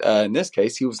something. But in this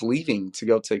case, he was leaving to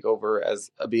go take over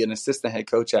be an assistant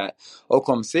head coach at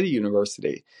Oklahoma City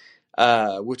University,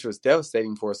 which was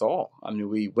devastating for us all. I mean,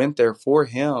 we went there for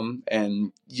him,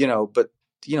 and but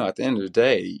at the end of the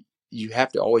day, you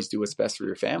have to always do what's best for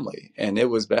your family, and it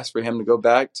was best for him to go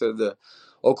back to the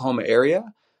Oklahoma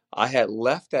area. I had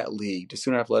left that league, the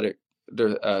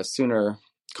Sooner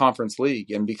Conference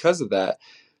League, and because of that,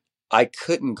 I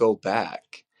couldn't go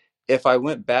back. If I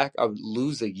went back, I would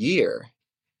lose a year.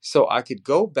 So I could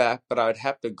go back, but I would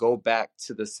have to go back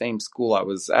to the same school I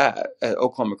was at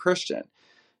Oklahoma Christian.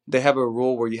 They have a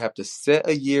rule where you have to sit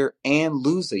a year and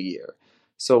lose a year.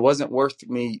 So it wasn't worth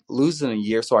me losing a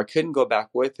year, so I couldn't go back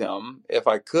with him. If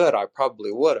I could, I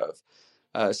probably would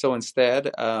have. So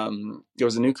instead, there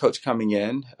was a new coach coming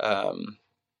in.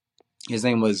 His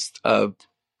name was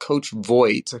Coach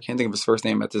Voigt. I can't think of his first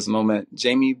name at this moment.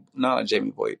 Jamie, not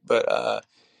Jamie Voigt, but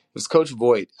it was Coach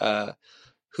Voigt,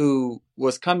 who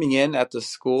was coming in at the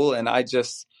school, and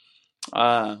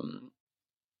um,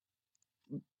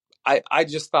 I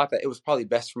just thought that it was probably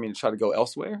best for me to try to go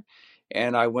elsewhere.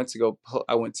 And I went to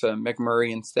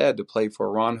McMurray instead to play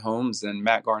for Ron Holmes and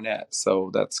Matt Garnett.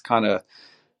 So that's kind of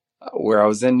where I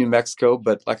was in New Mexico.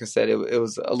 But like I said, it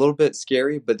was a little bit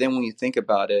scary. But then when you think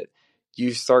about it,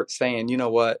 you start saying, you know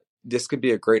what, this could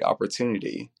be a great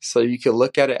opportunity. So you can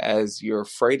look at it as you're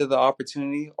afraid of the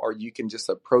opportunity, or you can just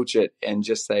approach it and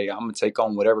just say, I'm going to take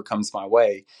on whatever comes my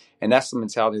way. And that's the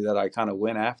mentality that I kind of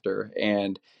went after.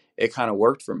 And it kind of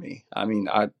worked for me. I mean,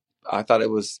 I thought it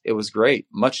was great,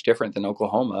 much different than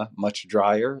Oklahoma, much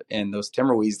drier, and those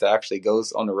timberweeds that actually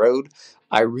goes on the road.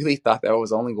 I really thought that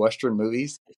was only Western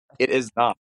movies. It is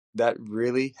not. That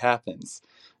really happens.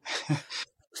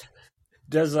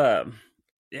 Does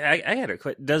yeah, I had a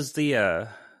quick. Does the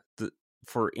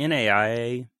for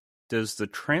NAIA, does the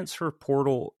transfer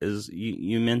portal, is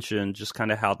you mentioned just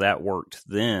kind of how that worked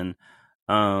then?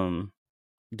 Um,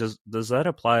 does that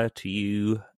apply to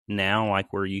you now?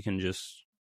 Like where you can just,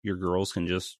 your girls can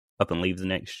just up and leave the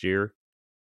next year,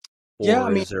 Yeah, I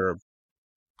or mean, is there a,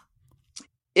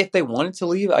 if they wanted to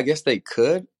leave, I guess they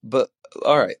could. But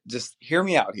all right, just hear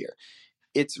me out here.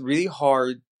 It's really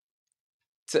hard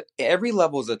to, every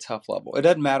level is a tough level. It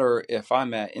doesn't matter if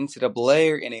I'm at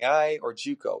NCAA or NAI or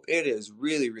JUCO. It is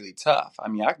really, really tough. I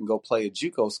mean, I can go play a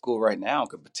JUCO school right now and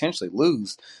could potentially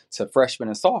lose to freshmen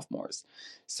and sophomores.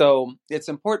 So it's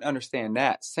important to understand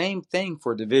that. Same thing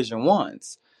for Division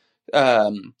Ones.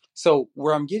 So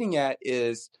where I'm getting at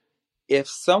is, if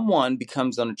someone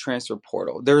becomes on a transfer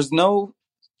portal, there's no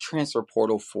transfer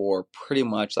portal for pretty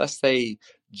much, let's say,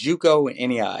 JUCO and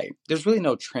NEI. There's really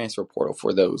no transfer portal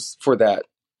for those, for that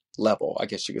level, I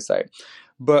guess you could say.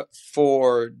 But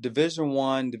for Division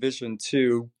One, Division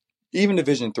Two, even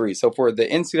Division Three, so for the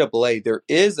NCAA, there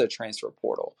is a transfer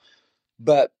portal.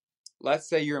 But let's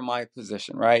say you're in my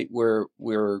position, right? We're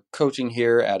coaching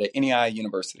here at an NEI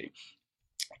university,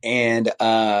 and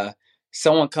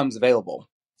someone comes available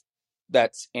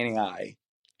that's NAI.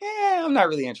 Yeah, I'm not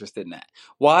really interested in that.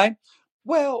 Why?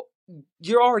 Well,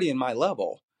 you're already in my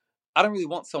level. I don't really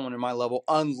want someone in my level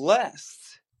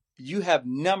unless you have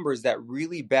numbers that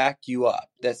really back you up,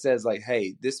 that says like,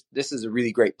 hey, this is a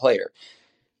really great player.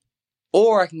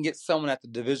 Or I can get someone at the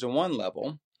Division 1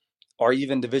 level or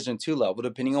even Division 2 level,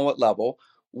 depending on what level,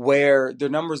 where their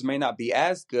numbers may not be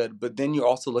as good, but then you're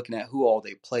also looking at who all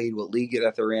they played, what league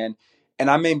that they're in. And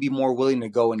I may be more willing to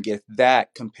go and get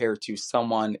that compared to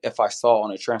someone if I saw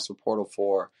on a transfer portal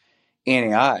for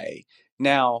NAI.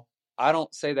 Now, I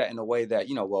don't say that in a way that,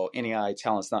 well, NAI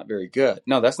talent's not very good.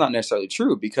 No, that's not necessarily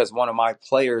true, because one of my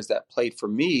players that played for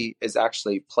me is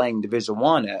actually playing Division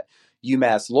 1 at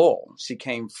UMass Lowell. She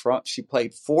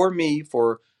played for me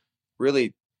for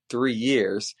really 3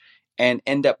 years and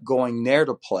end up going there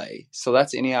to play. So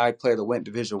that's an NAI player that went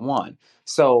Division 1.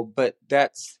 So, but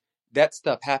that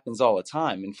stuff happens all the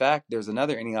time. In fact, there's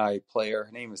another NAI player.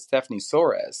 Her name is Stephanie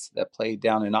Soares that played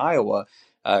down in Iowa.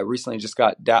 Recently just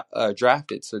got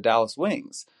drafted to the Dallas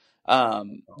Wings.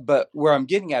 But where I'm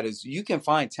getting at is, you can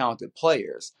find talented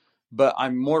players, but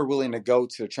I'm more willing to go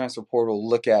to a transfer portal,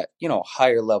 look at,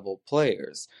 higher level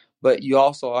players. But you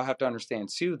also have to understand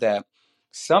too that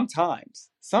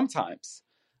sometimes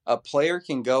a player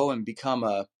can go and become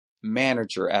a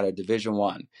manager at a Division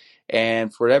 1.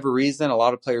 And for whatever reason, a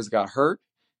lot of players got hurt.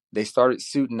 They started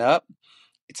suiting up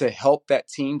to help that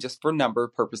team just for number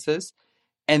purposes.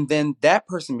 And then that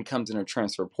person becomes in a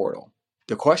transfer portal.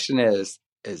 The question is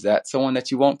that someone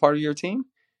that you want part of your team?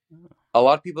 A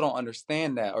lot of people don't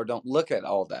understand that or don't look at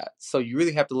all that. So you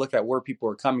really have to look at where people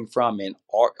are coming from. And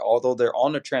although they're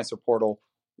on the transfer portal,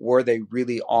 were they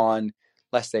really on,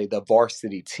 let's say, the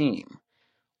varsity team?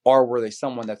 Or were they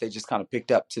someone that they just kind of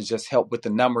picked up to just help with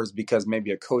the numbers because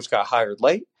maybe a coach got hired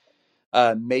late?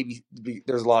 Maybe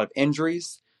there's a lot of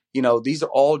injuries. These are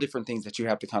all different things that you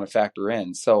have to kind of factor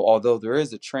in. So although there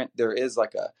is a trend, there is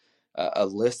like a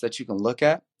list that you can look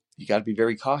at. You got to be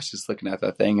very cautious looking at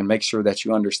that thing and make sure that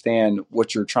you understand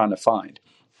what you're trying to find.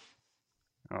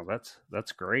 oh,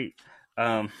 that's great.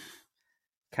 Um,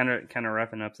 kind of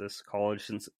wrapping up this college,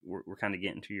 since we're kind of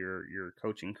getting to your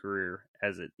coaching career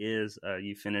as it is.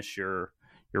 You finish your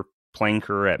playing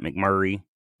career at McMurray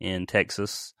in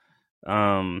Texas.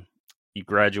 You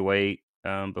graduate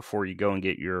before you go and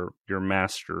get your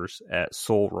master's at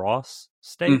Sul Ross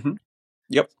State. Hmm.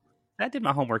 Yep. I did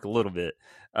my homework a little bit.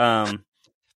 Um,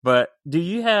 but do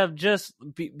you have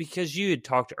because you had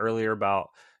talked earlier about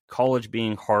college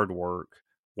being hard work?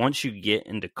 Once you get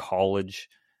into college,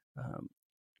 um,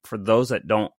 for those that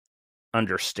don't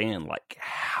understand, like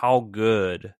how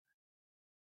good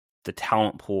the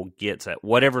talent pool gets at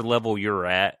whatever level you're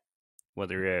at,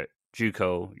 whether you're at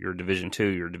JUCO, you're Division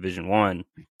II, you're Division I,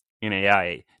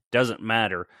 NAIA, doesn't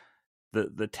matter.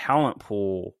 The talent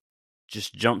pool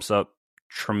just jumps up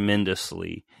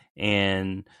tremendously,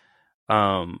 and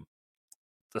um,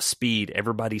 the speed.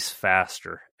 Everybody's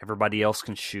faster. Everybody else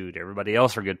can shoot. Everybody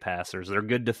else are good passers. They're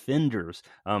good defenders.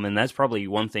 And that's probably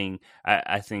one thing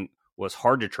I think was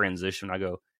hard to transition. I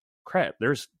go, crap,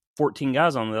 there's 14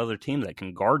 guys on the other team that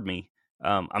can guard me.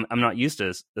 I'm not used to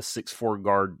a 6'4"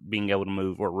 guard being able to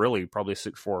move, or really probably a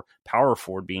 6'4" power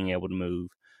forward being able to move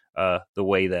the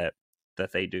way that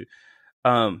they do.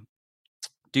 Um,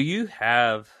 do you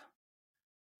have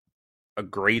a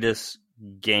greatest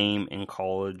game in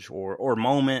college, or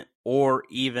moment, or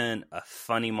even a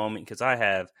funny moment? Because I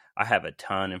have a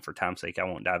ton, and for time's sake I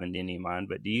won't dive into any of mine,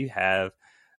 but do you have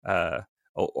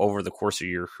over the course of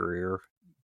your career,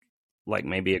 like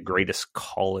maybe a greatest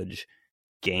college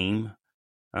game?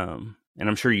 And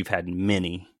I'm sure you've had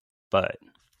many, but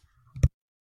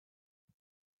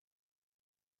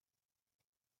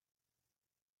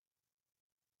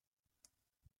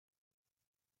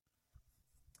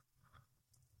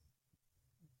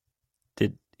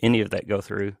did any of that go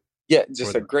through? Yeah, Or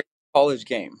just a great college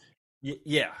game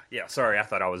yeah, sorry, I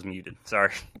thought I was muted,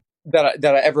 sorry. that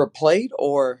I ever played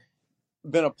or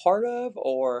been a part of,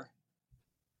 or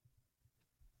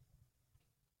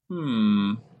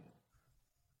hmm,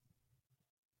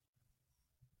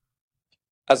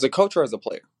 as a coach or as a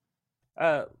player?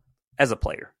 uh as a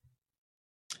player.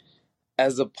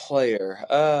 As a player,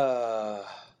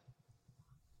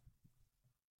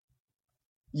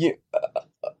 you,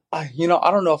 I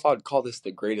don't know if I would call this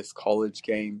the greatest college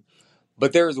game,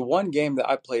 but there is one game that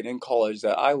I played in college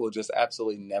that I will just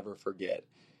absolutely never forget.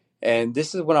 And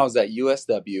this is when I was at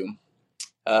USW.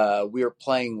 We were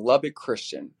playing Lubbock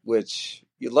Christian, which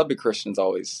Lubbock Christian's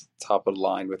always top of the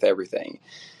line with everything.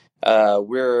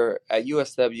 We're at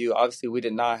USW. Obviously, we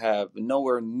did not have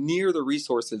nowhere near the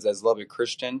resources as Lubbock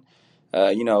Christian. Uh,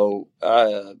 you know,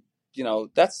 uh,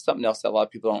 that's something else that a lot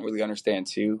of people don't really understand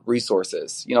too.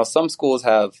 Resources. Some schools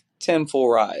have 10 full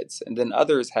rides, and then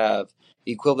others have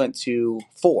equivalent to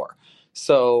four.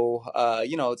 So,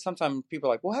 sometimes people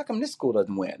are like, well, how come this school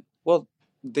doesn't win? Well,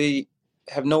 they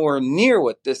have nowhere near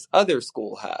what this other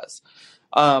school has.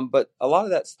 But a lot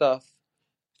of that stuff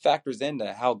factors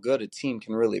into how good a team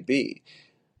can really be.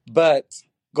 But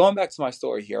going back to my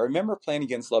story here, I remember playing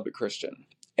against Lubbock Christian.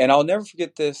 And I'll never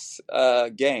forget this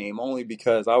game only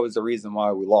because I was the reason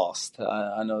why we lost.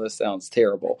 I know this sounds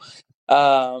terrible.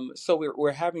 So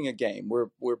we're having a game.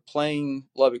 We're playing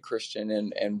Lubbock Christian,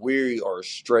 and we are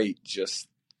straight just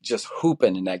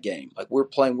hooping in that game. Like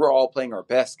we're all playing our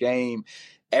best game.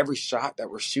 Every shot that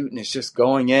we're shooting is just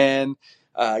going in.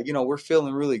 We're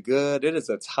feeling really good. It is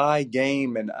a tie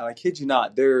game, and I kid you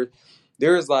not,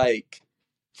 there's like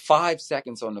 5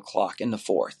 seconds on the clock in the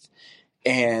fourth,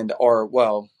 or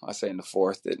well, I say in the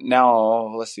fourth.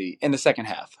 Now let's see, in the second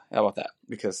half. How about that?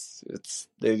 Because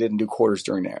they didn't do quarters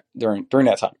during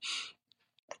that time.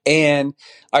 And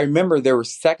I remember there were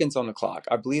seconds on the clock.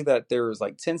 I believe that there was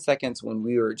like 10 seconds when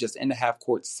we were just in the half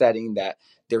court setting that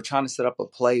they were trying to set up a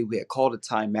play. We had called a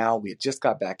timeout. We had just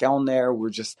got back on there.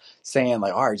 We're just saying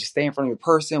like, all right, just stay in front of your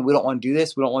person. We don't want to do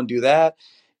this. We don't want to do that.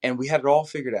 And we had it all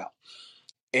figured out.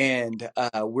 And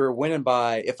we're winning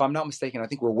by, if I'm not mistaken, I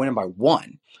think we're winning by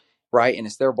one, right? And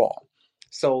it's their ball.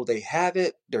 So they have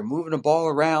it. They're moving the ball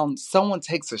around. Someone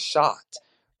takes a shot,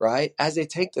 right? As they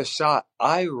take the shot,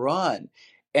 I run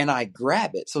and I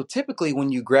grab it. So typically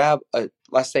when you grab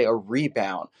let's say a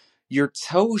rebound, your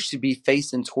toes should be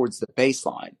facing towards the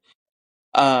baseline.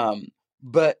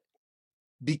 But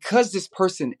because this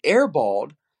person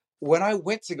airballed, when I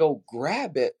went to go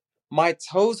grab it, my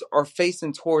toes are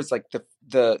facing towards like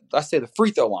the I say the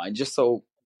free throw line, just so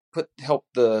help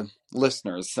the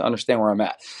listeners understand where I'm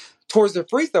at, towards the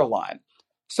free throw line.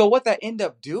 So what that ended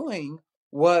up doing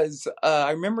was,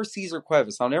 I remember Cesar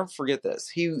Cuevas. I'll never forget this.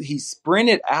 He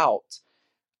sprinted out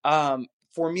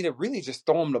for me to really just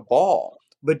throw him the ball.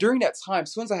 But during that time,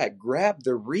 as soon as I had grabbed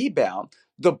the rebound,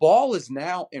 the ball is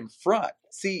now in front.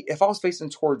 See, if I was facing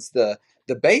towards the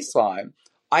baseline,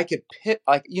 I could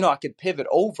I could pivot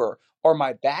over, or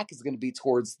my back is going to be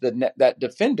towards the net, that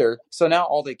defender. So now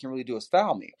all they can really do is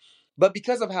foul me. But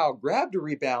because of how I grabbed the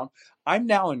rebound, I'm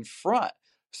now in front.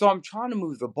 So I'm trying to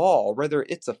move the ball, whether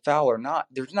it's a foul or not.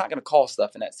 They're not going to call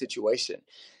stuff in that situation.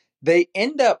 They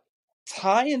end up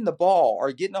tying the ball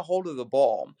or getting a hold of the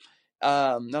ball.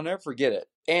 I'll never forget it.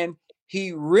 And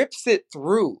he rips it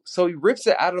through. So he rips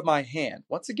it out of my hand.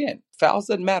 Once again, fouls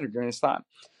doesn't matter during this time.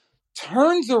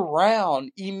 Turns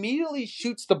around, immediately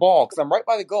shoots the ball because I'm right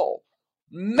by the goal.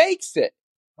 Makes it.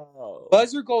 Oh.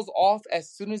 Buzzer goes off as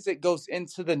soon as it goes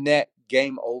into the net.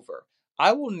 Game over.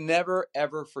 I will never,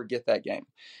 ever forget that game.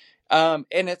 And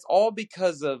it's all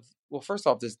because of, well, first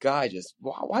off, this guy just,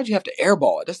 why'd you have to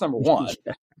airball it? That's number one.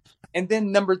 Yeah. And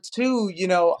then number two,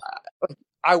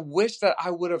 I wish that I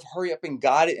would have hurried up and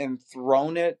got it and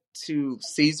thrown it to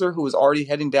Caesar, who was already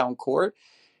heading down court.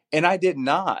 And I did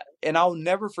not. And I'll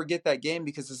never forget that game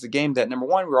because it's a game that, number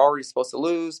one, we were already supposed to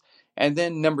lose. And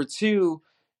then number two,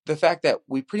 the fact that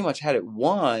we pretty much had it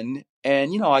won.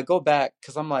 And, I go back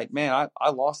because I'm like, man, I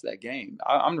lost that game.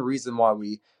 I'm the reason why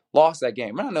we lost that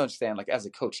game. And I understand, like, as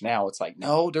a coach now, it's like,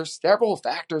 no, there's several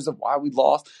factors of why we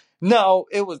lost. No,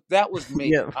 that was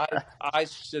me. Yeah. I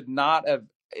should not have,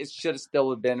 it should have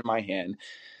still have been in my hand.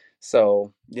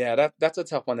 So, yeah, that's a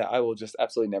tough one that I will just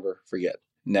absolutely never forget.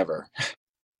 Never.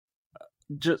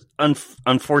 Just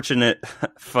unfortunate,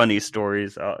 funny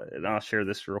stories. And I'll share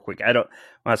this real quick. When I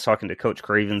was talking to Coach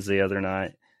Cravens the other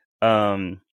night,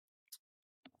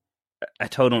 I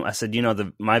told him, I said,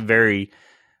 my very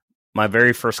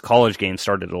first college game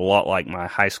started a lot like my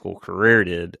high school career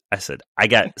did. I said, I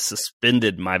got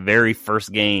suspended my very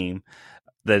first game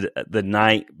the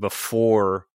night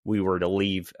before we were to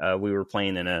leave. We were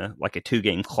playing in a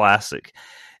 2-game classic,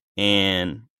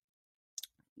 and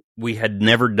we had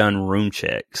never done room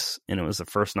checks, and it was the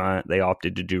first night they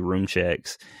opted to do room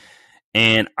checks.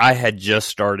 And I had just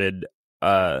started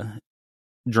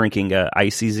drinking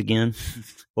ices again.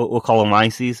 We'll call them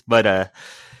ices, but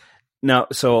no.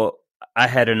 So I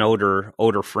had an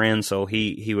older friend, so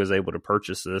he was able to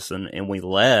purchase this, and we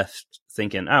left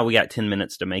thinking, we got 10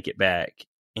 minutes to make it back.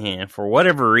 And for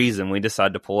whatever reason, we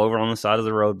decided to pull over on the side of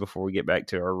the road before we get back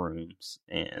to our rooms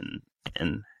and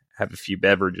have a few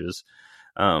beverages.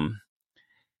 And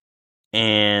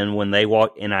when they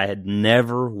walked, and I had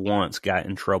never once got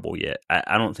in trouble yet.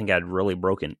 I don't think I'd really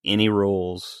broken any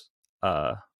rules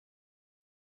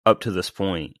up to this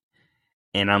point.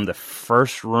 And I'm the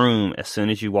first room as soon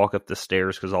as you walk up the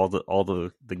stairs, because all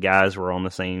the guys were on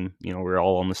the same, we were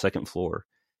all on the second floor.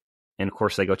 And of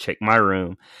course they go check my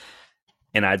room,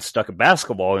 and I'd stuck a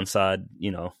basketball inside,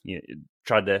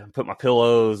 tried to put my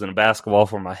pillows and a basketball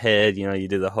for my head, you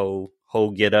did the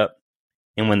whole get up.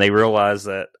 And when they realized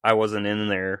that I wasn't in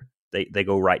there, they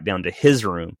go right down to his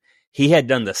room. He had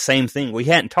done the same thing. We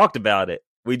hadn't talked about it.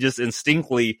 We just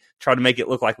instinctively tried to make it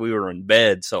look like we were in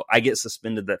bed. So I get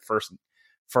suspended that first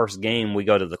game. We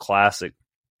go to the classic.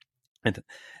 And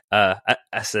I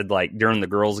said, like, during the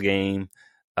girls' game,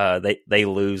 they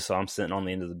lose, so I'm sitting on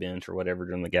the end of the bench or whatever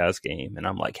during the guys' game. And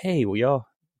I'm like, hey, will y'all,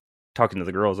 talking to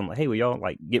the girls, I'm like, hey, will y'all,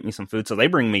 like, get me some food? So they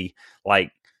bring me,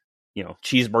 like,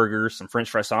 cheeseburgers, some French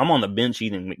fries. So I'm on the bench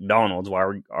eating McDonald's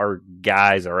while our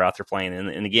guys are out there playing.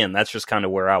 And again, that's just kind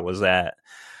of where I was at.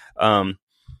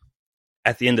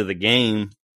 At the end of the game,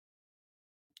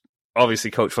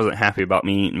 obviously Coach wasn't happy about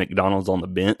me eating McDonald's on the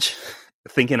bench,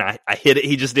 thinking I hit it.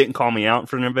 He just didn't call me out in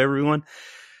front of everyone.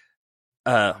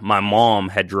 My mom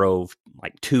had drove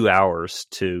like 2 hours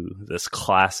to this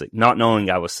classic, not knowing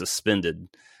I was suspended.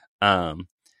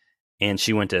 And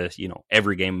she went to,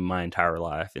 every game of my entire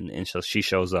life. And so she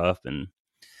shows up and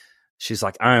she's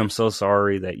like, I am so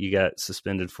sorry that you got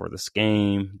suspended for this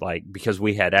game. Like, because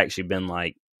we had actually been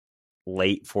like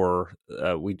late for,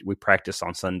 we practiced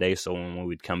on Sunday. So when we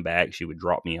would come back, she would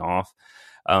drop me off.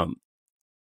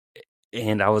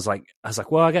 And I was like,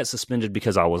 well, I got suspended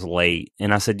because I was late.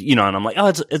 And I said, and I'm like, oh,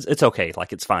 it's okay.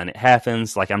 Like, it's fine. It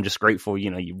happens. Like, I'm just grateful,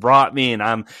 you brought me,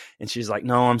 and she's like,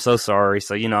 no, I'm so sorry.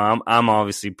 So, I'm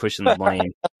obviously pushing the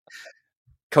blame.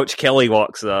 Coach Kelly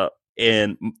walks up,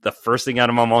 and the first thing out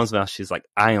of my mom's mouth, she's like,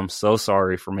 I am so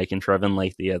sorry for making Trevin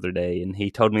late the other day. And he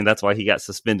told me that's why he got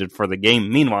suspended for the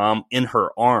game. Meanwhile, I'm in her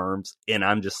arms,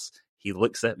 and he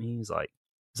looks at me. He's like,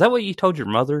 is that what you told your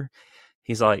mother?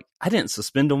 He's like, I didn't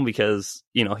suspend him because,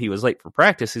 he was late for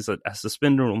practice. He said, I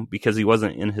suspended him because he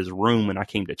wasn't in his room when I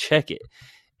came to check it.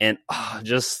 And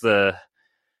just the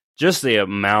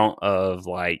amount of,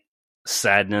 like,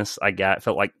 sadness I got,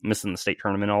 felt like missing the state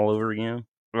tournament all over again.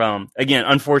 Again,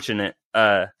 unfortunate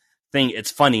thing.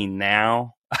 It's funny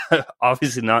now.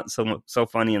 Obviously, not so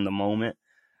funny in the moment.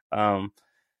 Um,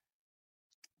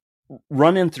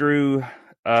 Running through,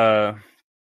 uh,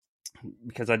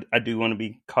 because I do want to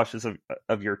be cautious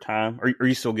of your time. Are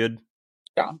you still good?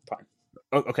 Yeah, I'm fine.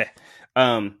 Oh, okay.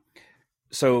 Um,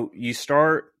 so you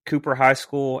start Cooper High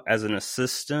School as an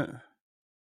assistant.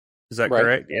 Is that Right.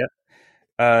 correct? Yeah.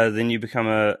 Then you become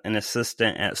an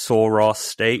assistant at Sul Ross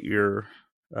State. You're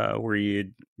where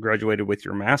you graduated with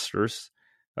your master's.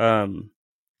 Um,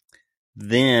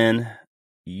 then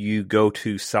you go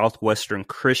to Southwestern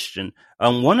Christian.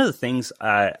 One of the things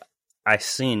I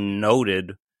seen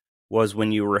noted was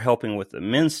when you were helping with the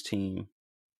men's team,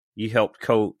 you helped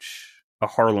coach a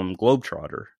Harlem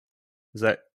Globetrotter. Is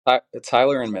that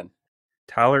Tyler and Min.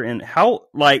 Tyler? And how,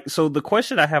 like, so the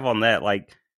question I have on that,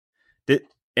 like, did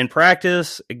in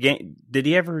practice again, did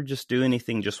he ever just do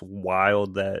anything just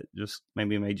wild that just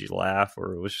maybe made you laugh,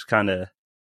 or it was just kind of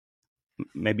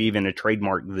maybe even a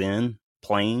trademark then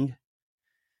playing?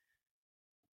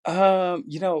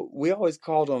 We always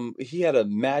called him. He had a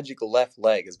magic left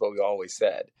leg, is what we always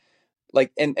said.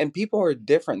 Like, and people are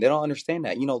different. They don't understand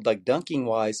that. Like dunking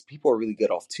wise, people are really good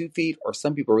off 2 feet, or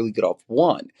some people are really good off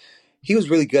one. He was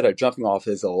really good at jumping off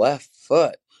his left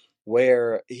foot,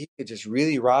 where he could just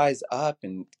really rise up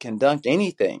and can dunk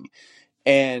anything.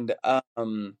 And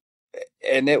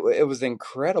it was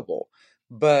incredible.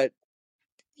 But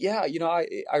yeah,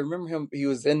 I remember him.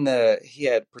 He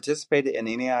had participated in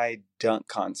the NAI dunk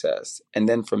contest, and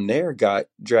then from there got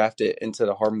drafted into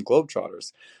the Harlem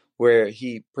Globetrotters, where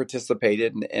he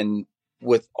participated and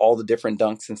with all the different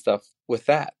dunks and stuff with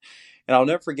that. And I'll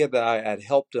never forget that I had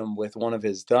helped him with one of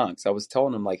his dunks. I was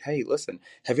telling him like, "Hey, listen,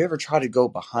 have you ever tried to go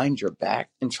behind your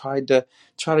back and try to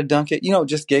dunk it?"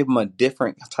 Just gave him a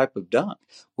different type of dunk,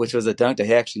 which was a dunk that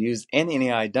he actually used in the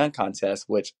NAI dunk contest,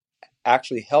 which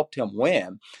actually helped him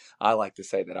win. I like to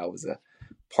say that I was a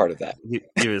part of that.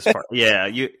 You was part, yeah.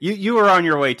 You were on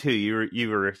your way too. You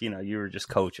were you were just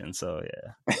coaching. So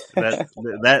yeah,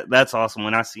 that's awesome.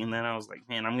 When I seen that, I was like,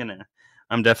 man,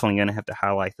 I'm definitely gonna have to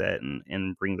highlight that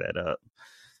and bring that up.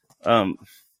 Um,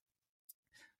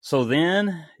 so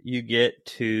then you get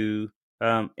to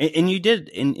and you did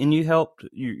and you helped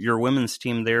your women's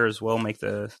team there as well make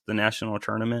the national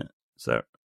tournament. Is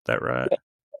that right?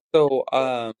 So,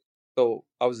 so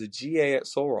I was a GA at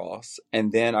Sul Ross,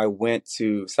 and then I went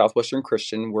to Southwestern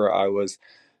Christian, where I was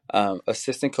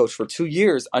assistant coach for 2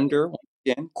 years under once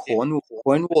again Quinn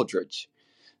Wooldridge.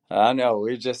 I know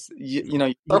we're just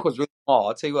your circle's really small.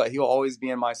 I'll tell you what, he'll always be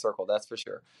in my circle, that's for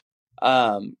sure.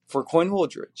 For Quinn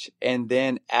Wooldridge, and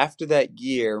then after that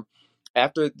year,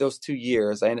 after those 2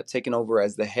 years, I ended up taking over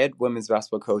as the head women's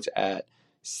basketball coach at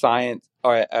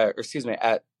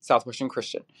at Southwestern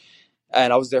Christian.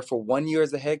 And I was there for 1 year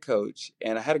as a head coach,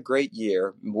 and I had a great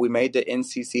year. We made the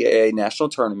NCCAA national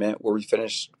tournament where we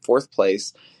finished fourth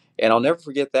place, and I'll never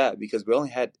forget that because we only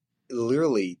had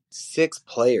literally 6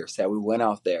 players that we went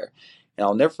out there, and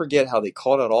I'll never forget how they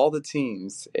called out all the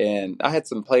teams. And I had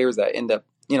some players that end up,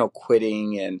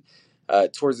 quitting, and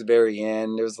towards the very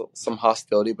end, there was some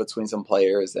hostility between some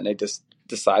players, and they just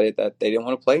decided that they didn't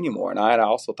want to play anymore. And I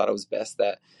also thought it was best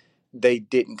that they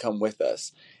didn't come with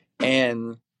us.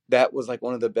 And that was like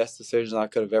one of the best decisions I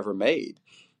could have ever made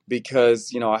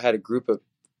because, I had a group of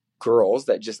girls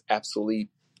that just absolutely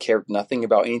cared nothing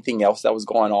about anything else that was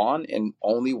going on and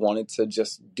only wanted to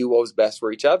just do what was best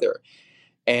for each other.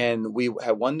 And we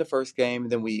had won the first game,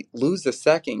 and then we lose the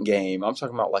second game. I'm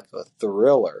talking about like a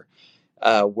thriller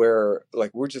where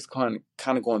like we're just kind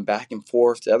of going back and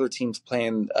forth. The other team's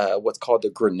playing what's called the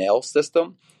Grinnell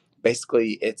system.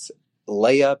 Basically, it's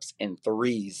layups and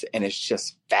threes, and it's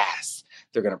just fast.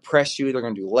 They're going to press you. They're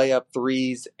going to do layup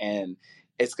threes, and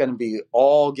it's going to be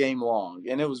all game long.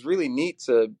 And it was really neat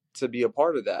to be a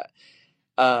part of that.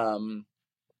 Um,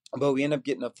 but we end up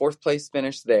getting a fourth place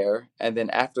finish there, and then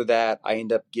after that, I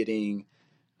end up getting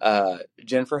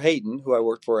Jennifer Hayden, who I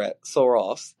worked for at Sul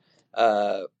Ross,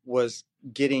 was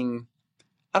getting,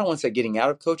 I don't want to say getting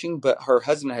out of coaching, but her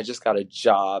husband had just got a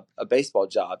job, a baseball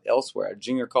job elsewhere at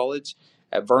junior college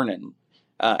at Vernon.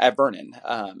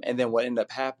 And then what ended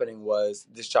up happening was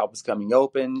this job was coming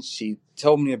open. She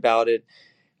told me about it.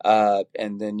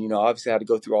 And then, obviously I had to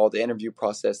go through all the interview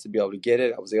process to be able to get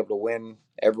it. I was able to win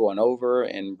everyone over,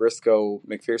 and Briscoe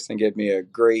McPherson gave me a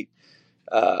great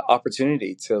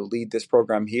opportunity to lead this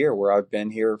program here, where I've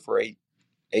been here for eight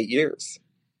years.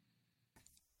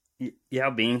 Yeah,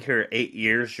 being here 8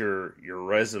 years, your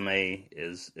resume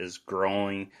is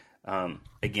growing.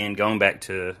 Again, going back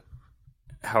to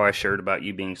how I shared about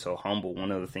you being so humble,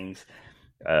 one of the things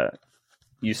uh,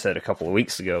 you said a couple of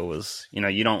weeks ago was,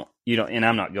 you don't, and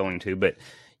I'm not going to, but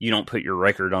you don't put your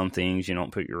record on things. You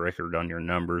don't put your record on your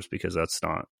numbers because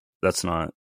that's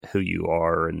not who you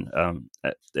are. And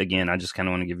again, I just kind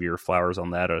of want to give you your flowers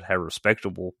on that, or how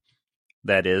respectable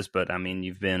that is. But I mean,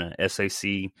 you've been a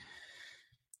SAC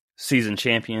season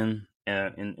champion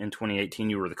in 2018.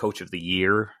 You were the coach of the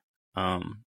year.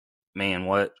 Man,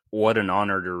 what an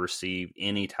honor to receive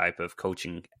any type of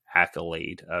coaching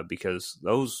accolade, because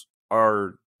those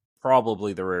are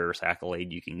probably the rarest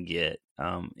accolade you can get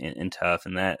in tough.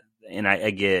 And I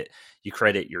get you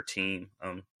credit your team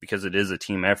because it is a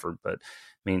team effort. But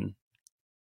I mean,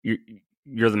 you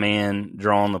you're the man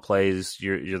drawing the plays.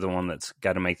 You're the one that's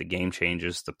got to make the game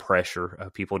changes. The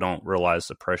pressure, people don't realize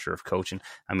the pressure of coaching.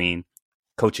 I mean,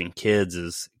 coaching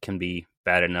kids can be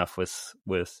bad enough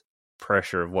with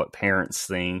pressure of what parents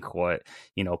think, but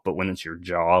when it's your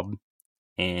job,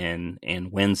 and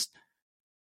wins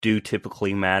do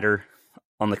typically matter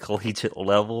on the collegiate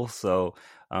level. So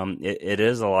it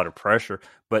is a lot of pressure,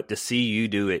 but to see you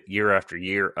do it year after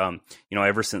year,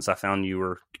 ever since I found you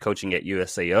were coaching at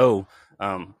USAO,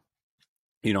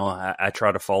 I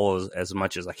try to follow as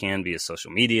much as I can via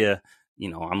social media.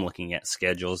 I'm looking at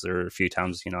schedules. There are a few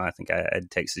times, I think I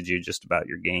texted you just about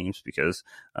your games because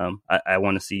I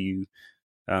want to see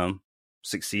you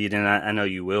succeed, and I know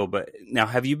you will. But now,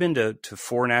 have you been to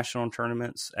 4 national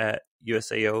tournaments at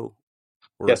USAO,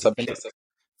 or is Yes, it I've been to four?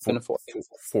 been to four.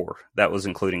 Four. That was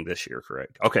including this year,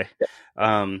 correct? Okay. Yeah.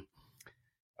 Um,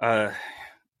 uh,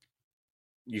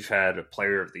 you've had a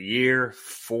player of the year,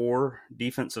 4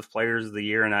 defensive players of the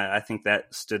year, and I think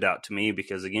that stood out to me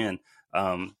because, again,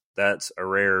 that's a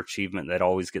rare achievement that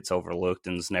always gets overlooked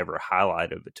and is never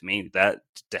highlighted. But to me, that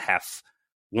to have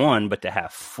 1, but to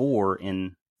have 4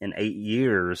 in 8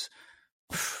 years,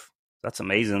 that's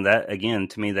amazing. That, again,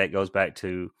 to me, that goes back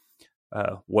to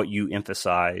what you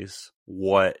emphasize,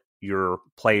 what your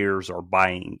players are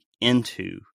buying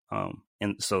into.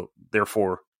 And so,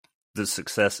 therefore, the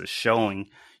success is showing.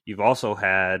 You've also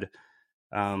had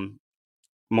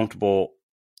multiple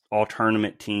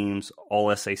all-tournament teams,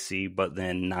 all SAC, but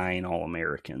then 9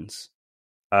 All-Americans.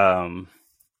 Again,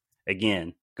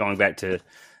 going back to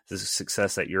the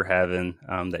success that you're having,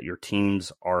 that your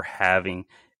teams are having,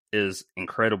 is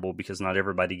incredible because not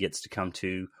everybody gets to come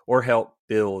to or help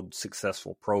build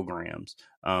successful programs.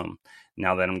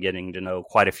 Now that I'm getting to know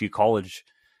quite a few college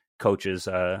coaches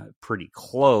pretty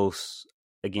close,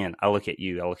 again, I look at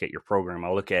you, I look at your program,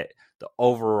 I look at the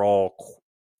overall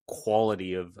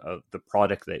quality of the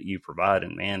product that you provide,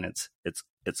 and man,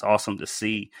 it's awesome to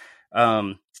see.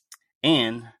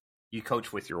 And you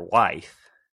coach with your wife,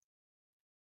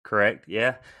 correct?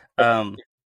 Yeah. Um,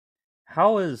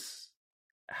 how is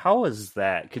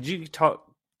that? Could you talk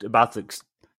about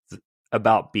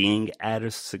about being at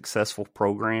a successful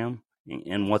program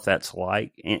and what that's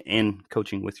like, and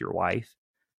coaching with your wife?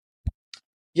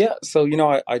 Yeah, so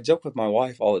I joke with my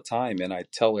wife all the time, and I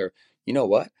tell her, you know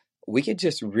what? We could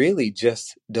just really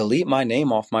just delete my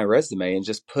name off my resume and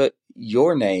just put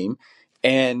your name,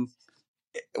 and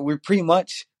we're pretty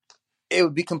much it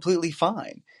would be completely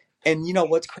fine. And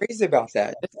what's crazy about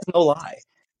that? This is no lie.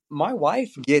 My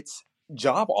wife gets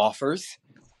job offers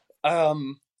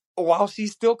while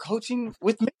she's still coaching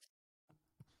with me.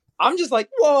 I'm just like,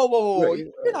 whoa, whoa, whoa, whoa, Right.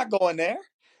 you're not going there.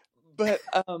 But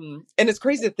and it's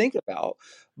crazy to think about.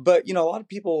 But a lot of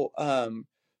people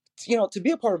to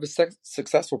be a part of a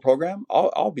successful program,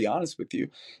 I'll be honest with you.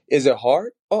 Is it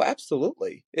hard? Oh,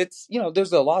 absolutely. It's,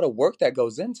 there's a lot of work that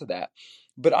goes into that.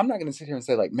 But I'm not going to sit here and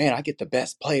say like, man, I get the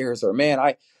best players, or man,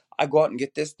 I go out and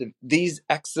get these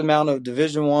X amount of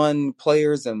Division 1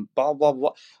 players and blah, blah,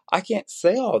 blah. I can't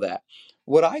say all that.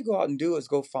 What I go out and do is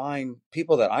go find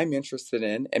people that I'm interested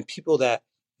in, and people that,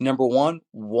 number one,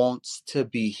 wants to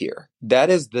be here.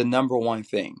 That is the number one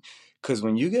thing. Because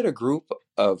when you get a group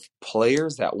of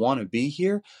players that want to be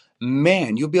here,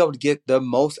 man, you'll be able to get the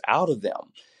most out of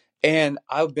them. And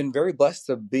I've been very blessed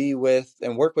to be with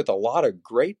and work with a lot of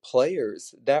great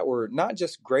players that were not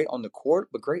just great on the court,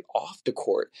 but great off the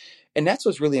court. And that's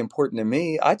what's really important to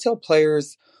me. I tell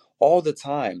players all the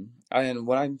time, and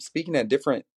when I'm speaking at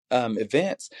different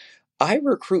events, I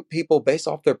recruit people based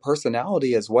off their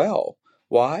personality as well.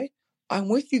 Why? I'm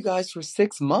with you guys for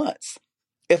 6 months.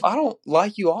 If I don't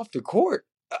like you off the court,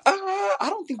 I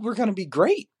don't think we're going to be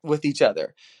great with each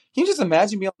other. Can you just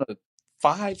imagine me on a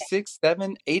 5, 6,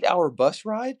 7, 8 hour bus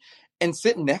ride and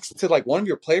sitting next to like one of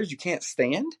your players you can't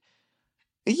stand?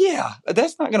 Yeah,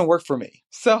 that's not going to work for me.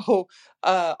 So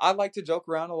I like to joke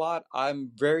around a lot.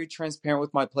 I'm very transparent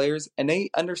with my players, and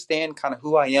they understand kind of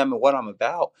who I am and what I'm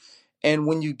about. And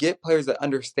when you get players that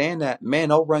understand that, man,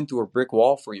 they'll run through a brick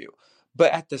wall for you.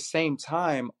 But at the same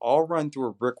time, I'll run through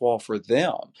a brick wall for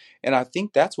them. And I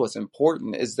think that's what's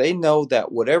important is they know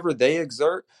that whatever they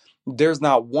exert, there's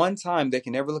not one time they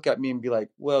can ever look at me and be like,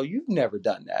 well, you've never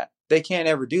done that. They can't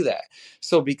ever do that.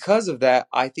 So because of that,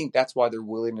 I think that's why they're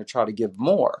willing to try to give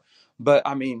more. But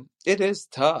I mean, it is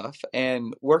tough.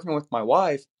 And working with my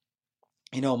wife,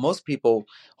 most people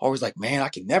always like, man, I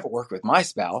could never work with my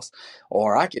spouse,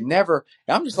 or I could never.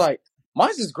 And I'm just like,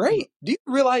 mine's is great. Do you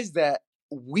realize that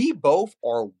we both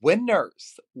are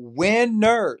winners?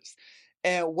 Winners.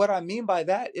 And what I mean by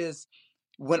that is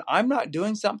when I'm not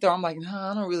doing something, I'm like, no,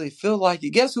 I don't really feel like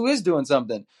it. Guess who is doing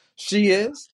something? She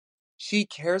is. She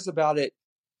cares about it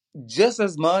just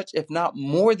as much, if not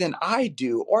more than I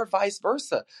do, or vice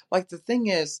versa. Like the thing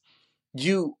is,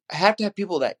 you have to have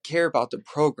people that care about the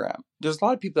program. There's a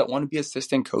lot of people that want to be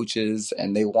assistant coaches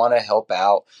and they want to help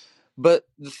out. But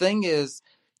the thing is,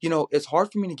 it's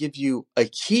hard for me to give you a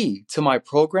key to my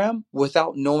program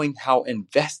without knowing how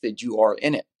invested you are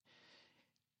in it.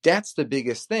 That's the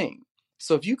biggest thing.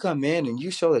 So if you come in and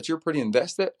you show that you're pretty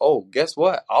invested, oh, guess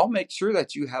what? I'll make sure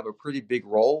that you have a pretty big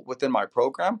role within my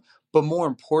program. But more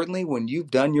importantly, when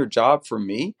you've done your job for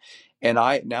me, and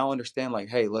I now understand, like,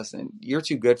 hey, listen, you're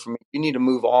too good for me. You need to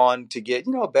move on to get,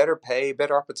 better pay,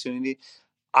 better opportunity.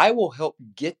 I will help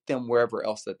get them wherever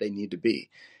else that they need to be.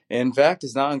 In fact,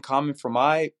 it's not uncommon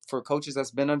for coaches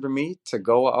that's been under me to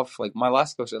go off. Like my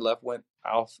last coach that left went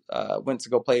to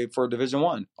go play for Division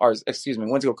One, or excuse me,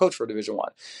 went to go coach for Division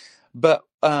One. But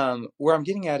where I'm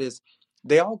getting at is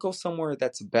they all go somewhere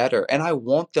that's better, and I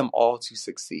want them all to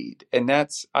succeed. And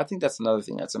I think that's another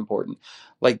thing that's important.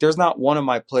 Like there's not one of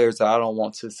my players that I don't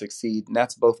want to succeed, and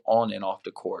that's both on and off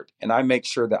the court. And I make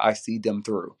sure that I see them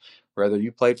through. Whether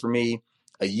you played for me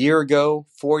a year ago,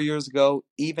 4 years ago,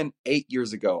 even 8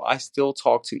 years ago, I still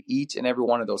talk to each and every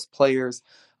one of those players.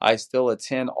 I still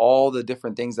attend all the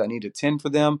different things I need to attend for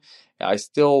them. I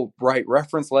still write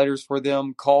reference letters for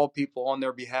them, call people on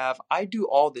their behalf. I do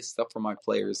all this stuff for my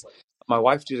players. My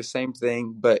wife do the same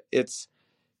thing, but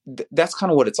that's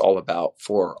kind of what it's all about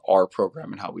for our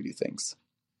program and how we do things.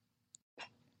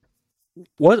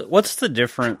 What's the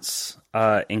difference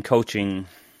in coaching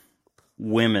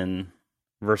women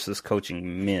versus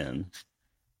coaching men?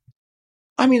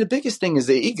 I mean, the biggest thing is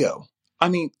the ego. I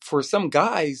mean, for some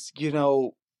guys,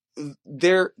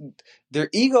 their their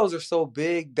egos are so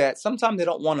big that sometimes they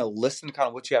don't want to listen to kind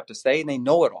of what you have to say, and they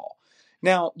know it all.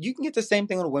 Now, you can get the same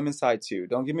thing on the women's side too.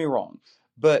 Don't get me wrong.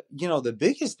 But, the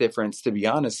biggest difference, to be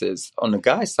honest, is on the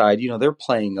guy's side, they're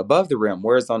playing above the rim,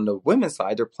 whereas on the women's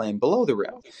side, they're playing below the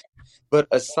rim. But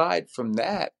aside from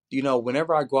that,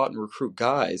 whenever I go out and recruit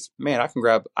guys, man, I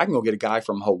can go get a guy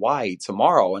from Hawaii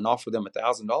tomorrow and offer them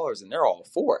 $1,000 and they're all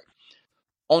for it.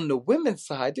 On the women's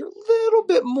side, they're a little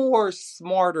bit more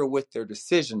smarter with their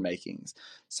decision makings.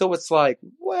 So it's like,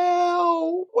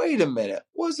 well, wait a minute.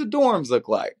 What does the dorms look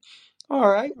like? All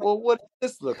right. Well, what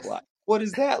does this look like? What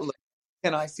does that look like?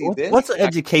 Can I see this? What's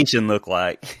education look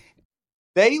like?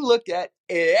 They look at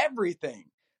everything.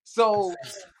 So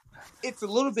it's a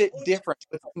little bit different,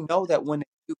 but you know that when they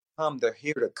do come, they're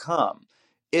here to come.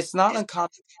 It's not uncommon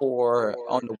for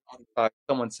on the side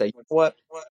someone say, you know what,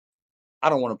 I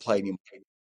don't want to play anymore.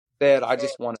 Instead, I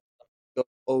just want to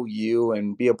go OU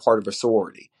and be a part of a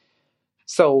sorority.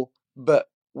 So, but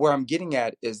where I'm getting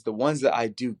at is the ones that I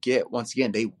do get, once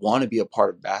again, they want to be a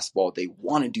part of basketball. They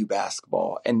want to do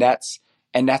basketball. And that's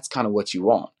kind of what you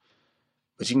want.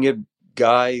 But you can get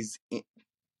guys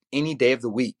any day of the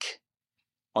week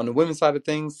on the women's side of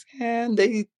things, and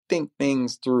they think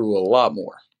things through a lot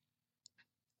more.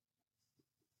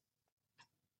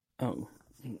 Oh,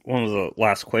 one of the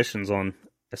last questions on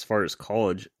as far as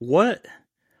college.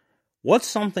 What's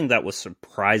something that was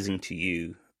surprising to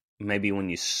you, maybe when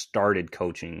you started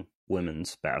coaching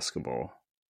women's basketball?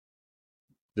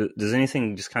 Does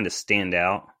anything just kind of stand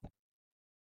out?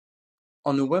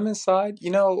 On the women's side,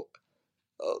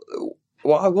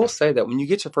 well, I will say that when you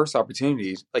get your first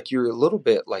opportunities, like you're a little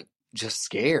bit like just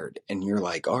scared and you're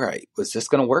like, all right, is this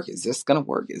going to work? Is this going to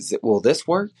work? Will this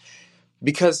work?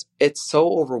 Because it's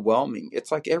so overwhelming.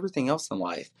 It's like everything else in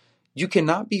life. You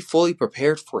cannot be fully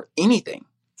prepared for anything,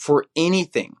 for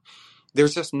anything.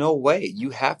 There's just no way.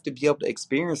 You have to be able to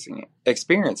experience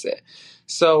it.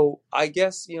 So I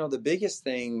guess, the biggest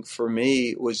thing for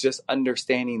me was just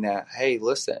understanding that, hey,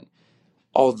 listen,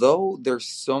 although there's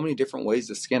so many different ways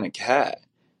to skin a cat,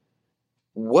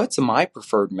 what's my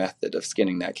preferred method of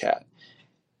skinning that cat?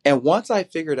 And once I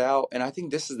figured out, and I think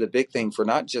this is the big thing for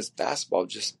not just basketball,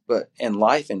 but in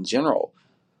life in general,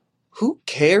 who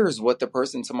cares what the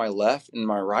person to my left and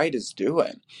my right is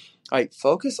doing? Like,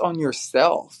 focus on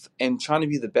yourself and trying to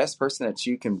be the best person that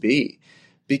you can be.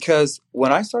 Because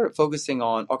when I started focusing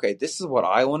on, okay, this is what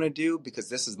I want to do because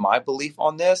this is my belief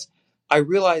on this, I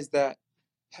realized that,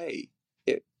 hey,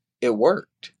 it it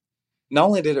worked. Not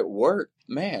only did it work,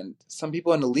 man, some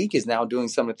people in the league is now doing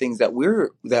some of the things that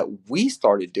we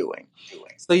started doing.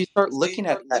 So you start looking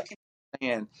at that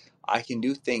and I can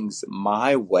do things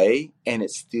my way and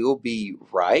it still be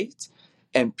right.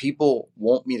 And people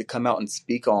want me to come out and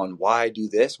speak on why I do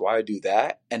this, why I do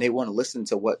that, and they want to listen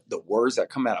to what the words that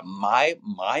come out of my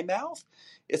mouth.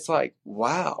 It's like,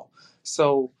 wow.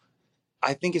 So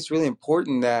I think it's really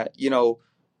important that,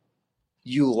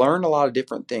 you learn a lot of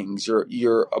different things.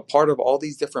 You're a part of all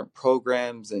these different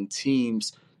programs and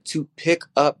teams to pick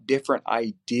up different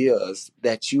ideas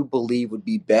that you believe would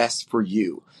be best for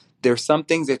you. There's some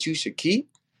things that you should keep,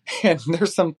 and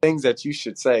there's some things that you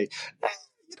should say,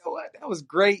 you know what, that was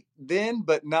great then,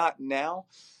 but not now.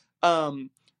 Um,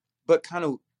 but kind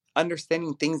of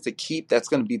understanding things to keep that's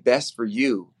going to be best for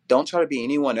you. Don't try to be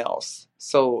anyone else.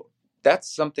 So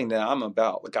that's something that I'm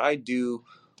about. Like I do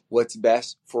what's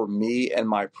best for me and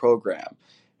my program.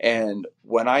 And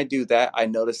when I do that, I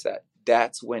notice that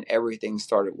that's when everything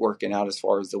started working out as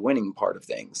far as the winning part of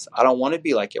things. I don't want to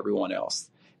be like everyone else.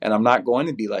 And I'm not going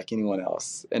to be like anyone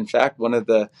else. In fact, one of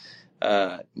the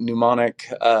mnemonic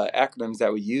acronyms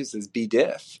that we use is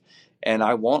BDIF. And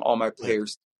I want all my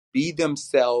players to be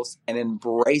themselves and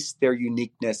embrace their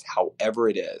uniqueness, however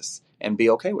it is, and be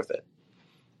okay with it.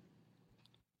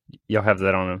 Y'all have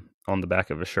that on the back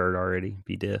of a shirt already.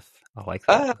 Be diff. I like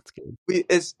that. Uh, That's good.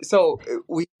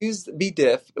 we use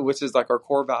BDIF, which is like our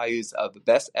core values of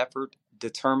best effort,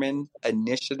 determined,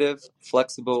 initiative,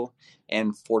 flexible,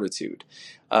 and fortitude.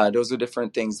 Those are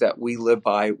different things that we live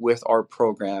by with our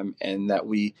program, and that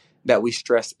we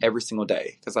stress every single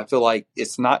day. Because I feel like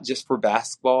it's not just for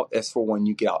basketball; it's for when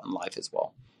you get out in life as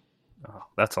well. Oh,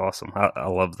 that's awesome. I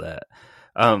love that.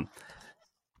 Um,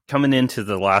 Coming into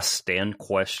the last stand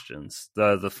questions,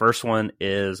 the first one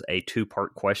is a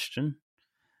 2-part question.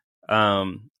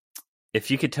 Um,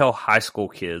 if you could tell high school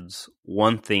kids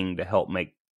one thing to help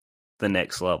make the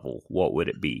next level, what would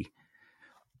it be?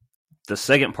 The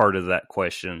second part of that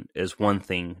question is one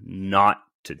thing not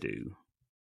to do.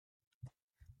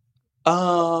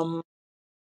 Um,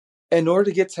 in order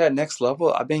to get to that next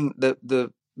level, I mean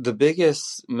the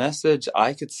biggest message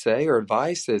I could say or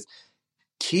advice is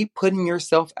keep putting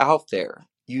yourself out there.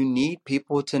 You need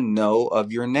people to know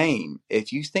of your name.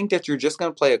 If you think that you're just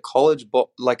going to play a college ball,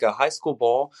 like a high school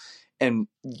ball, and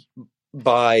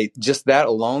by just that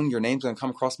alone, your name's going to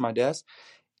come across my desk,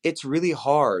 it's really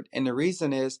hard. And the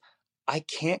reason is I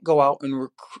can't go out and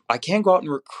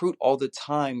recruit all the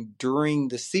time during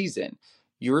the season.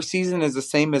 Your season is the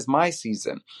same as my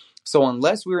season. So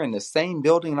unless we're in the same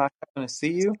building and I'm going to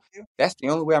see you, that's the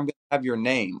only way I'm going to have your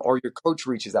name or your coach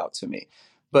reaches out to me.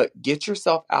 But get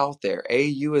yourself out there.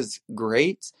 AAU is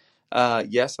great.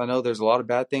 Yes, I know there's a lot of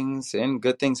bad things and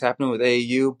good things happening with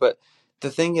AAU, but the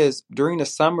thing is, during the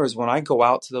summers, when I go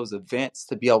out to those events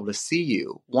to be able to see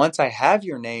you, once I have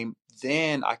your name,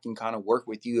 then I can kind of work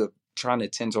with you of trying to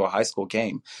attend to a high school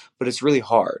game. But it's really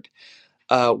hard.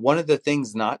 One of the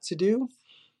things not to do,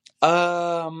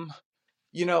 um,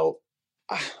 you know,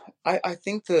 I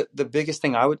think the biggest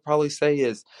thing I would probably say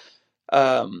is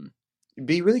um,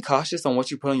 be really cautious on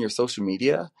what you put on your social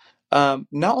media,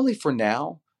 not only for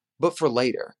now, but for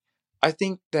later. I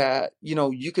think that,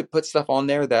 you could put stuff on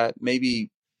there that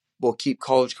maybe will keep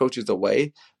college coaches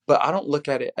away, but I don't look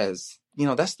at it as,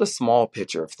 that's the small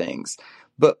picture of things.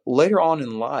 But later on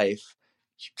in life,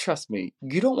 trust me,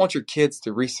 you don't want your kids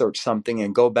to research something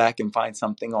and go back and find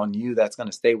something on you that's going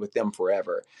to stay with them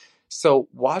forever. So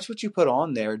watch what you put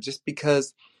on there just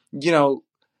because, you know,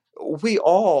 we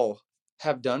all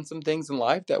have done some things in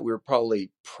life that we're probably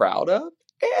proud of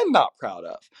and not proud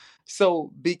of.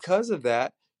 So because of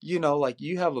that, like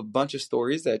you have a bunch of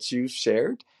stories that you've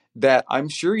shared that I'm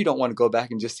sure you don't want to go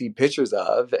back and just see pictures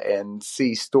of and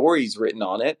see stories written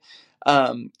on it.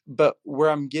 But where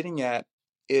I'm getting at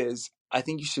is I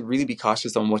think you should really be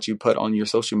cautious on what you put on your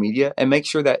social media and make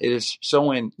sure that it is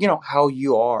showing, how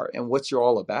you are and what you're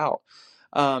all about.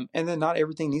 And then not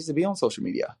everything needs to be on social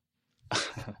media.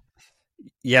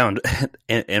 Yeah,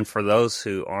 and for those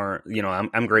who aren't,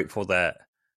 I'm grateful that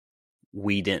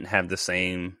we didn't have the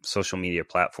same social media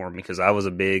platform because I was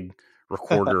a big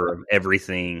recorder of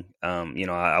everything.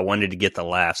 I wanted to get the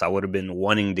laughs. I would have been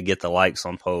wanting to get the likes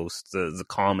on posts, the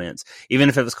comments, even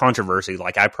if it was controversy.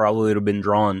 Like I probably would have been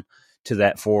drawn to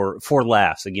that for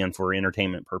laughs, again, for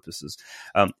entertainment purposes.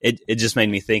 It just made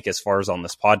me think, as far as on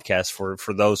this podcast,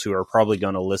 for those who are probably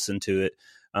going to listen to it,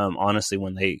 honestly,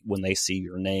 when they see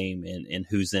your name and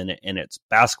who's in it, and it's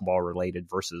basketball related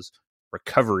versus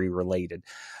recovery related.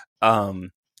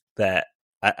 That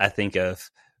I think of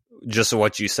just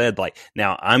what you said. Like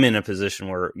now I'm in a position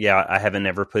where, yeah, I haven't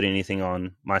ever put anything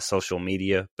on my social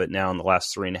media, but now in the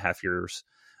last 3.5 years,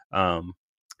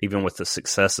 even with the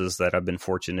successes that I've been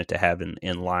fortunate to have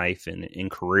in life and in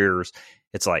careers,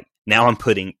 it's like now I'm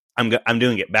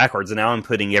doing it backwards, and now I'm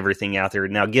putting everything out there.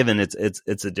 Now, given it's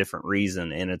a different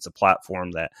reason and it's a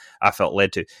platform that I felt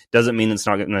led to, doesn't mean it's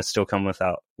not going to still come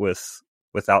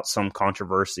without some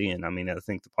controversy. And I mean, I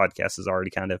think the podcast is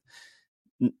already kind of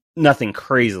nothing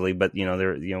crazily, but we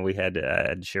had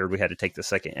to take the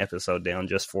second episode down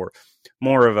just for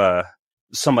more of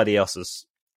somebody else's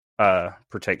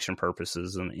protection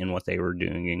purposes in what they were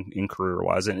doing in career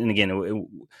wise. And again, it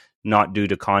not due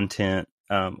to content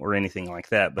or anything like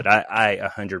that, but I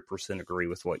 100% agree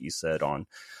with what you said on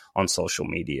social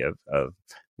media of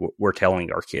we're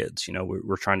telling our kids,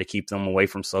 we're trying to keep them away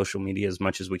from social media as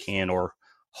much as we can, or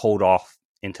hold off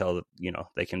until,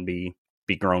 they can be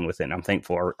grown with it. And I'm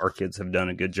thankful our kids have done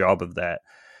a good job of that.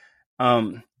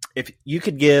 If you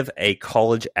could give a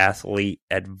college athlete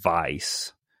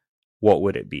advice, what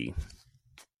would it be?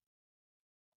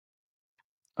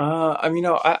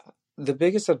 The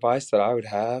biggest advice that I would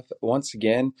have, once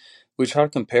again, we try to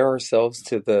compare ourselves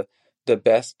to the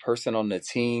best person on the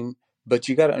team, but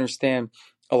you got to understand,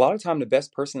 a lot of time the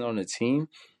best person on the team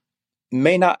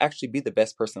may not actually be the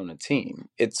best person on the team.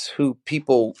 It's who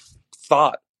people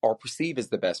thought or perceive as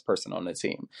the best person on the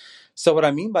team. So what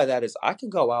I mean by that is I can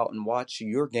go out and watch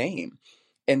your game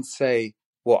and say,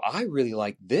 well, I really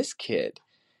like this kid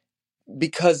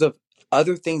because of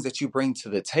other things that you bring to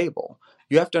the table.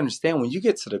 You have to understand, when you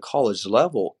get to the college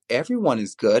level, everyone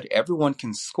is good, everyone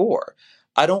can score.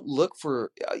 I don't look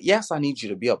for, yes, I need you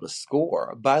to be able to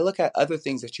score, but I look at other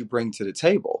things that you bring to the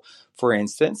table. For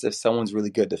instance, if someone's really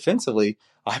good defensively,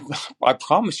 I, I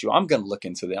promise you, I'm going to look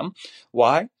into them.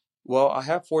 Why? Well, I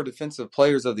have 4 defensive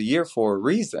players of the year for a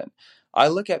reason. I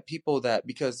look at people that,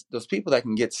 because those people that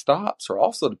can get stops are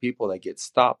also the people that get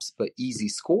stops but easy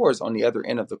scores on the other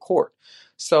end of the court.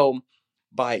 So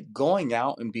by going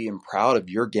out and being proud of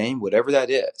your game, whatever that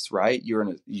is, right?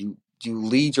 You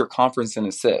lead your conference in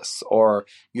assists, or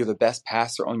you're the best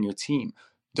passer on your team.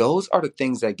 Those are the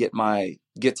things that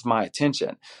gets my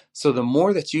attention. So the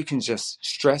more that you can just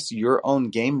stress your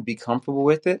own game and be comfortable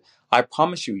with it, I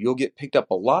promise you, you'll get picked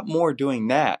up a lot more doing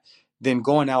that than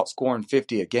going out scoring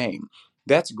 50 a game.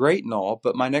 That's great and all,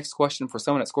 but my next question for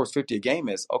someone that scores 50 a game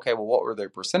is, okay, well, what were their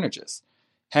percentages?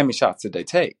 How many shots did they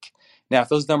take? Now, if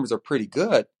those numbers are pretty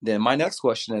good, then my next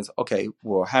question is, okay,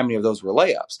 well, how many of those were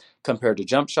layups compared to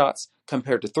jump shots,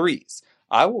 compared to threes?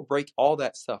 I will break all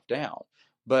that stuff down,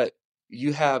 but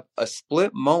you have a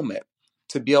split moment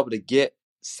to be able to get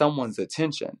someone's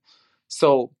attention.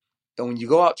 So, and when you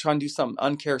go out trying to do something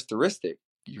uncharacteristic,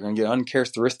 you're going to get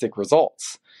uncharacteristic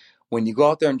results. When you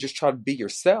go out there and just try to be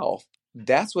yourself,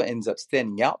 that's what ends up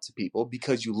standing out to people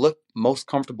because you look most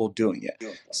comfortable doing it.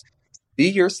 So be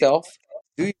yourself,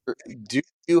 do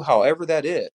you however that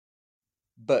is,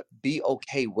 but be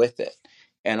okay with it.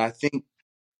 And I think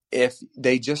if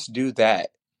they just do that,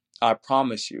 I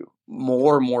promise you,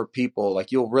 more and more people,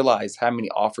 like, you'll realize how many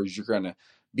offers you're going to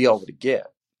be able to get.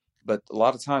 But a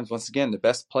lot of times, once again, the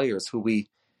best players who we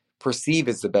perceive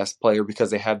as the best player because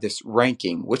they have this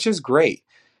ranking, which is great.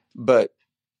 But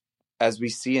as we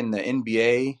see in the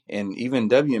NBA and even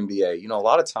WNBA, a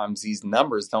lot of times these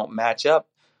numbers don't match up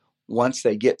once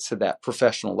they get to that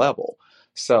professional level.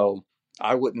 So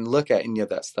I wouldn't look at any of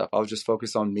that stuff. I would just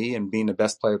focus on me and being the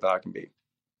best player that I can be.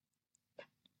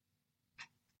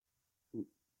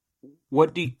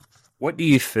 What do you, what do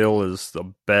you feel is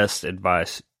the best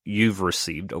advice you've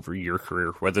received over your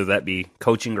career, whether that be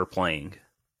coaching or playing?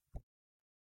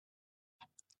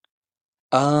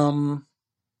 Um,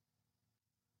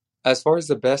 as far as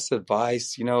the best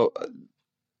advice, I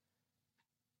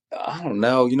don't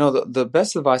know. The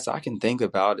best advice I can think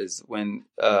about is when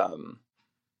I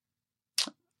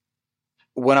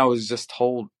was just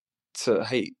told to,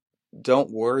 hey,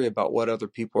 don't worry about what other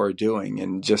people are doing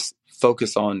and just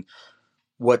focus on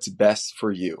what's best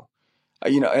for you.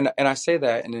 And I say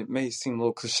that, and it may seem a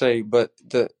little cliche, but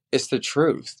it's the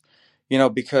truth.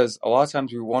 Because a lot of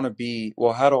times we want to be,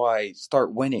 well, how do I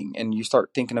start winning? And you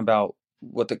start thinking about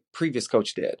what the previous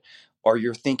coach did, or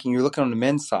you're looking on the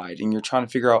men's side, and you're trying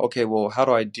to figure out, okay, well, how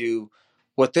do I do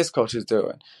what this coach is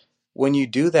doing? When you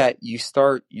do that,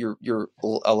 you're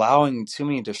allowing too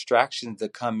many distractions to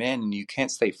come in, and you can't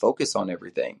stay focused on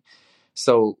everything.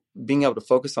 So being able to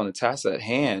focus on the task at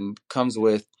hand comes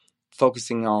with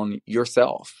focusing on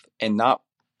yourself and not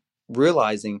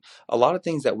realizing a lot of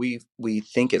things that we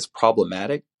think is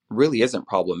problematic really isn't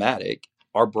problematic.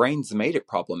 our brains made it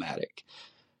problematic.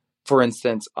 For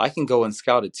instance, I can go and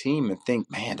scout a team and think,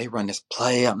 man, they run this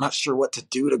play. I'm not sure what to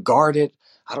do to guard it.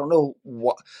 I don't know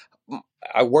what.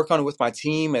 I work on it with my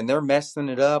team and they're messing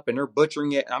it up and they're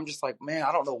butchering it. And I'm just like, man,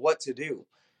 I don't know what to do.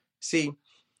 See,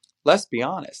 let's be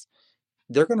honest.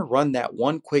 They're going to run that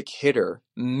one quick hitter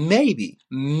maybe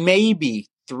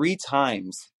 3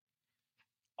 times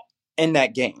in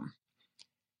that game.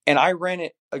 And I ran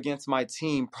it against my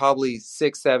team probably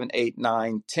 6, 7, 8,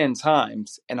 9, 10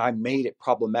 times. And I made it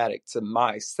problematic to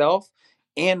myself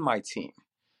and my team.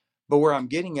 But where I'm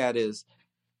getting at is,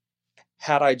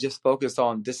 had I just focused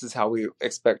on this is how we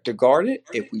expect to guard it,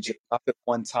 if we just stop it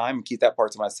one time and keep that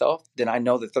part to myself, then I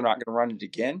know that they're not going to run it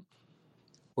again.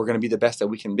 We're going to be the best that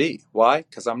we can be. Why?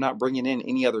 Because I'm not bringing in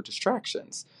any other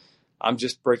distractions. I'm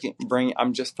just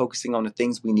focusing on the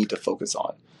things we need to focus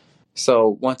on.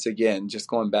 So once again, just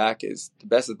going back, is the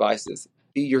best advice is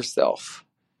be yourself,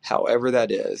 however that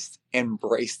is.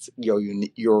 Embrace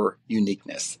your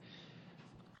uniqueness.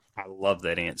 I love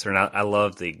that answer, and I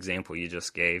love the example you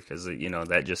just gave because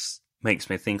that just makes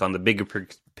me think on the bigger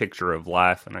picture of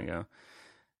life, and I go,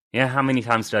 yeah, how many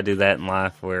times did I do that in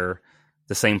life where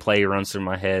the same play runs through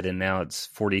my head, and now it's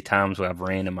 40 times what I've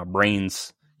ran in my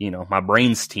brain's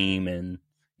team, and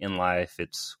in life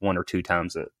it's 1 or 2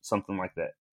 times that something like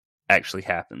that actually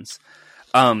happens.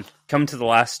 Come to the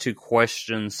last 2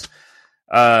 questions.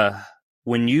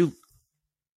 When you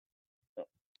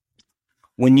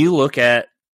look at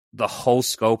the whole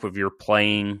scope of your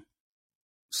playing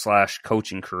 /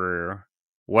 coaching career,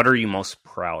 what are you most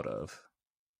proud of?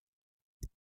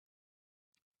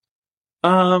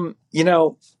 You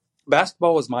know,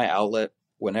 basketball was my outlet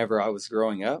whenever I was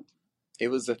growing up. It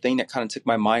was the thing that kind of took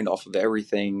my mind off of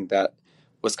everything that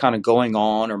was kind of going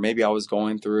on or maybe I was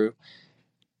going through.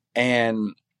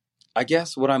 And I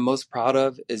guess what I'm most proud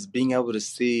of is being able to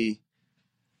see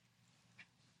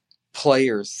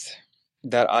players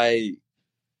that I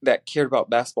that cared about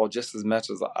basketball just as much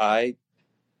as I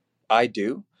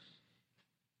do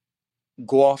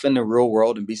go off in the real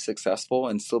world and be successful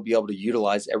and still be able to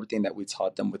utilize everything that we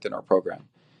taught them within our program.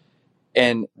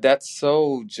 And that's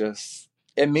so just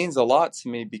it means a lot to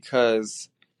me because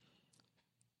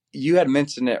you had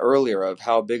mentioned it earlier of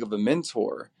how big of a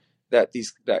mentor that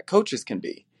coaches can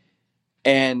be.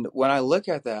 And when I look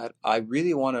at that, I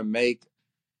really want to make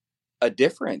a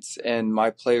difference in my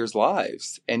players'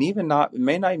 lives. And even not, it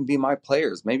may not even be my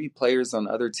players, maybe players on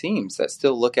other teams that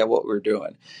still look at what we're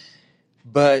doing.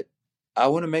 But I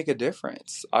want to make a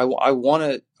difference. I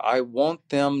want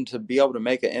them to be able to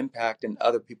make an impact in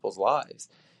other people's lives.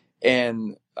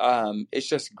 And it's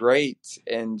just great.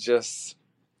 And just,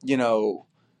 you know,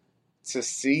 to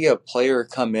see a player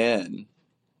come in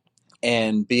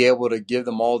and be able to give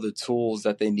them all the tools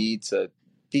that they need to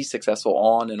be successful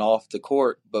on and off the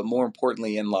court, but more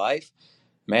importantly in life,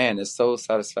 man, it's so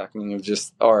satisfying. Of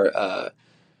just, or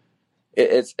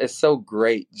it's so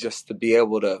great just to be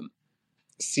able to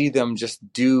see them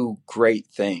just do great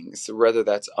things, whether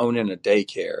that's owning a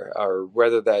daycare or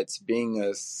whether that's being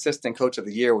assistant coach of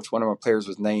the year, which one of my players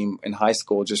was named in high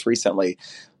school just recently,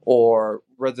 or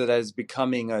whether that is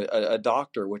becoming a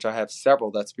doctor, which I have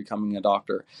several that's becoming a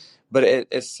doctor. But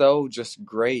it's so just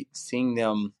great seeing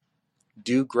them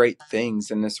do great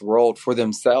things in this world for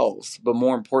themselves, but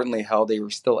more importantly, how they were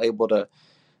still able to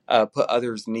put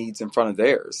others' needs in front of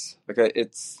theirs. Like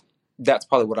that's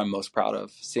probably what I'm most proud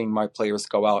of, seeing my players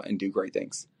go out and do great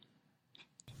things.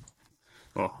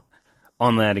 Well,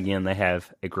 on that again, they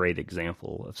have a great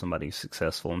example of somebody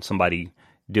successful and somebody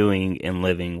doing and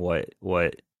living what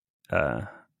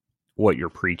you're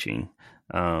preaching,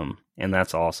 and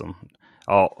that's awesome.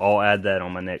 I'll add that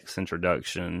on my next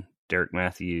introduction. Darrick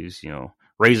Matthews,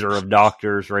 raiser of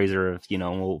doctors, raiser of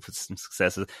some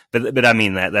successes, but I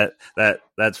mean that's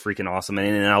freaking awesome,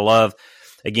 and I love.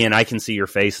 Again, I can see your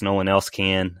face; no one else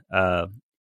can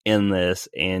in this,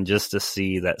 and just to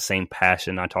see that same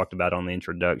passion I talked about on the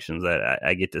introductions, that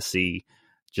I get to see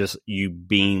just you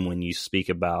beam when you speak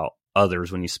about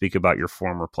others, when you speak about your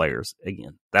former players.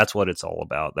 Again, that's what it's all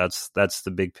about. That's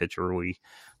the big picture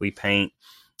we paint.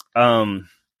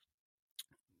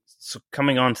 So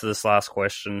coming on to this last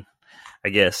question, I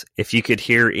guess if you could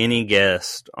hear any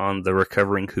guest on the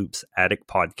Recovering Hoops Addict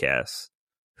podcast,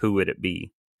 who would it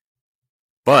be?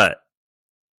 But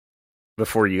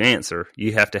before you answer,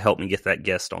 you have to help me get that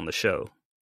guest on the show.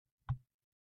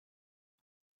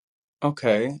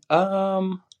 Okay.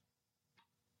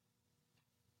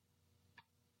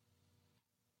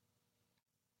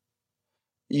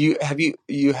 You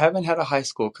haven't had a high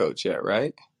school coach yet,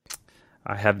 right?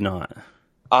 I have not.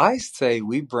 I say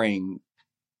we bring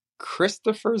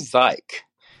Christopher Zeich.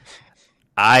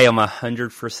 I am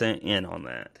 100% in on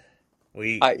that.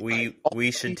 We I we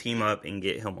we should team up and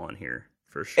get him on here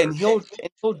for and sure.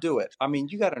 he'll do it. I mean,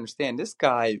 you got to understand, this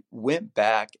guy went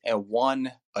back and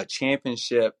won a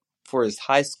championship for his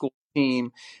high school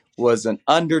team, was an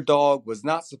underdog, was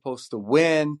not supposed to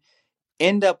win,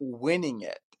 end up winning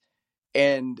it.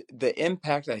 And the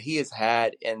impact that he has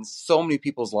had in so many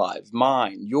people's lives,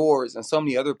 mine, yours, and so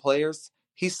many other players,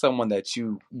 he's someone that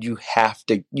you have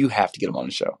to get him on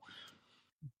the show.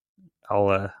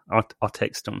 I'll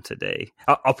text him today.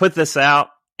 I'll put this out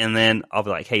and then I'll be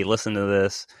like, hey, listen to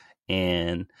this,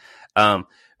 and um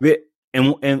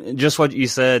and just what you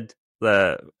said.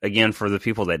 Again, for the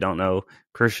people that don't know,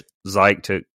 Chris Zeig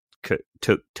took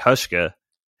Tushka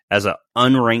as an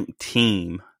unranked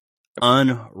team,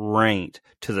 unranked,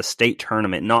 to the state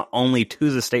tournament. Not only to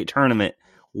the state tournament,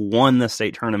 won the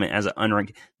state tournament as an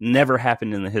unranked. Never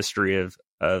happened in the history of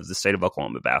the state of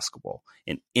Oklahoma basketball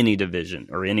in any division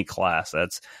or any class.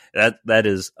 That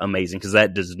is amazing, because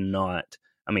that does not.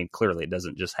 I mean, clearly it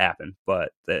doesn't just happen,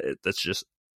 but that's just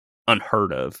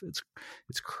unheard of.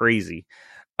 It's crazy.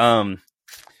 Um,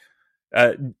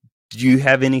 do you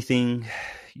have anything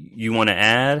you want to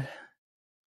add?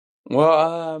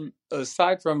 Well,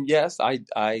 aside from, yes,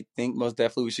 I think most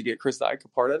definitely we should get Chris Ike a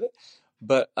part of it.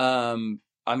 But I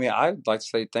mean, I'd like to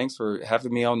say thanks for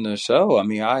having me on the show. I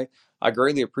mean, I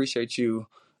greatly appreciate you,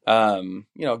 getting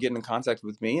in contact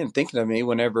with me and thinking of me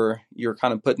whenever you're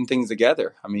kind of putting things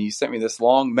together. I mean, you sent me this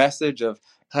long message of,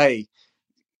 hey,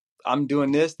 I'm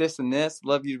doing this, this, and this.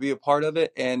 Love you to be a part of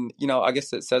it. And, I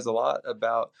guess it says a lot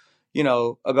about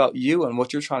you and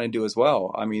what you're trying to do as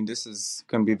well. I mean, this is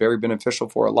going to be very beneficial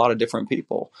for a lot of different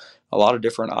people, a lot of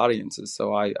different audiences.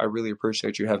 So I really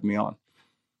appreciate you having me on.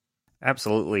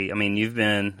 Absolutely. I mean, you've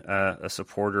been a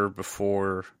supporter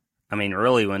before. I mean,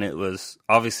 really, when it was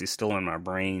obviously still in my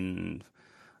brain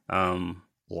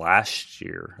last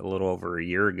year, a little over a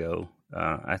year ago.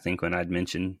 I think when I'd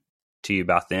mentioned to you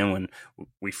about them when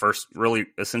we first really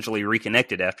essentially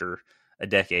reconnected after a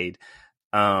decade.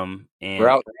 We're And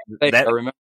out there. I that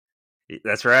remember.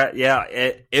 that's right. Yeah,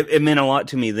 it meant a lot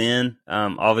to me then.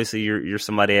 Obviously, you're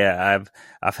somebody I've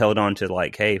held on to.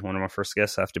 Like, hey, one of my first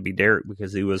guests have to be Darrick,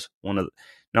 because he was one of.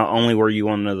 Not only were you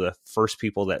one of the first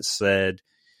people that said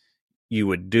you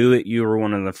would do it, you were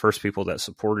one of the first people that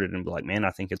supported and be like, man,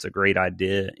 I think it's a great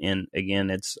idea. And again,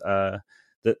 it's the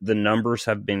numbers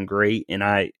have been great, and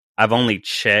I've only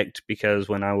checked because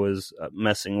when I was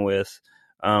messing with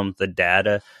the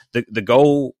data, the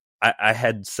goal. I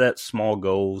had set small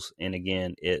goals, and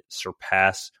again, it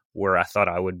surpassed where I thought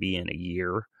I would be in a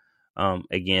year.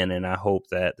 Again, and I hope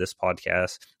that this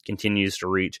podcast continues to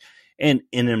reach and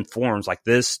informs. Like,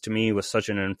 this to me was such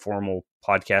an informal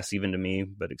podcast, even to me,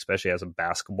 but especially as a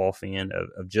basketball fan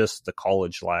of just the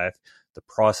college life, the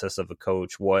process of a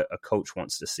coach, what a coach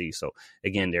wants to see. So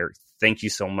again, Darrick, thank you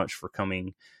so much for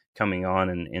coming on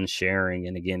and sharing.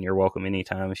 And again, you're welcome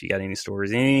anytime. If you got any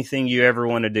stories, anything you ever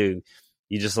want to do,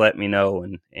 you just let me know,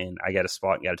 and I got a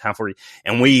spot, got a time for you.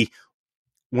 And we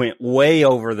went way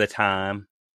over the time.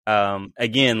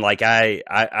 Again, like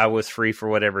I was free for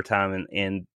whatever time,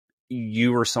 and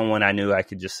you were someone I knew I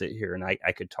could just sit here and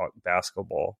I could talk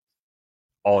basketball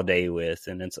all day with.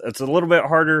 And it's a little bit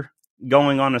harder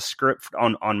going on a script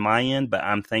on my end, but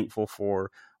I'm thankful for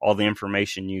all the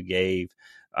information you gave.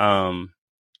 And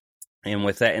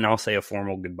with that, and I'll say a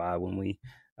formal goodbye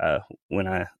when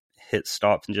I hit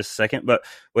stop in just a second. But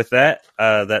with that,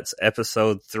 that's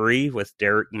episode 3 with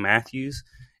Darrick Matthews,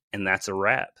 and that's a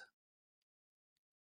wrap.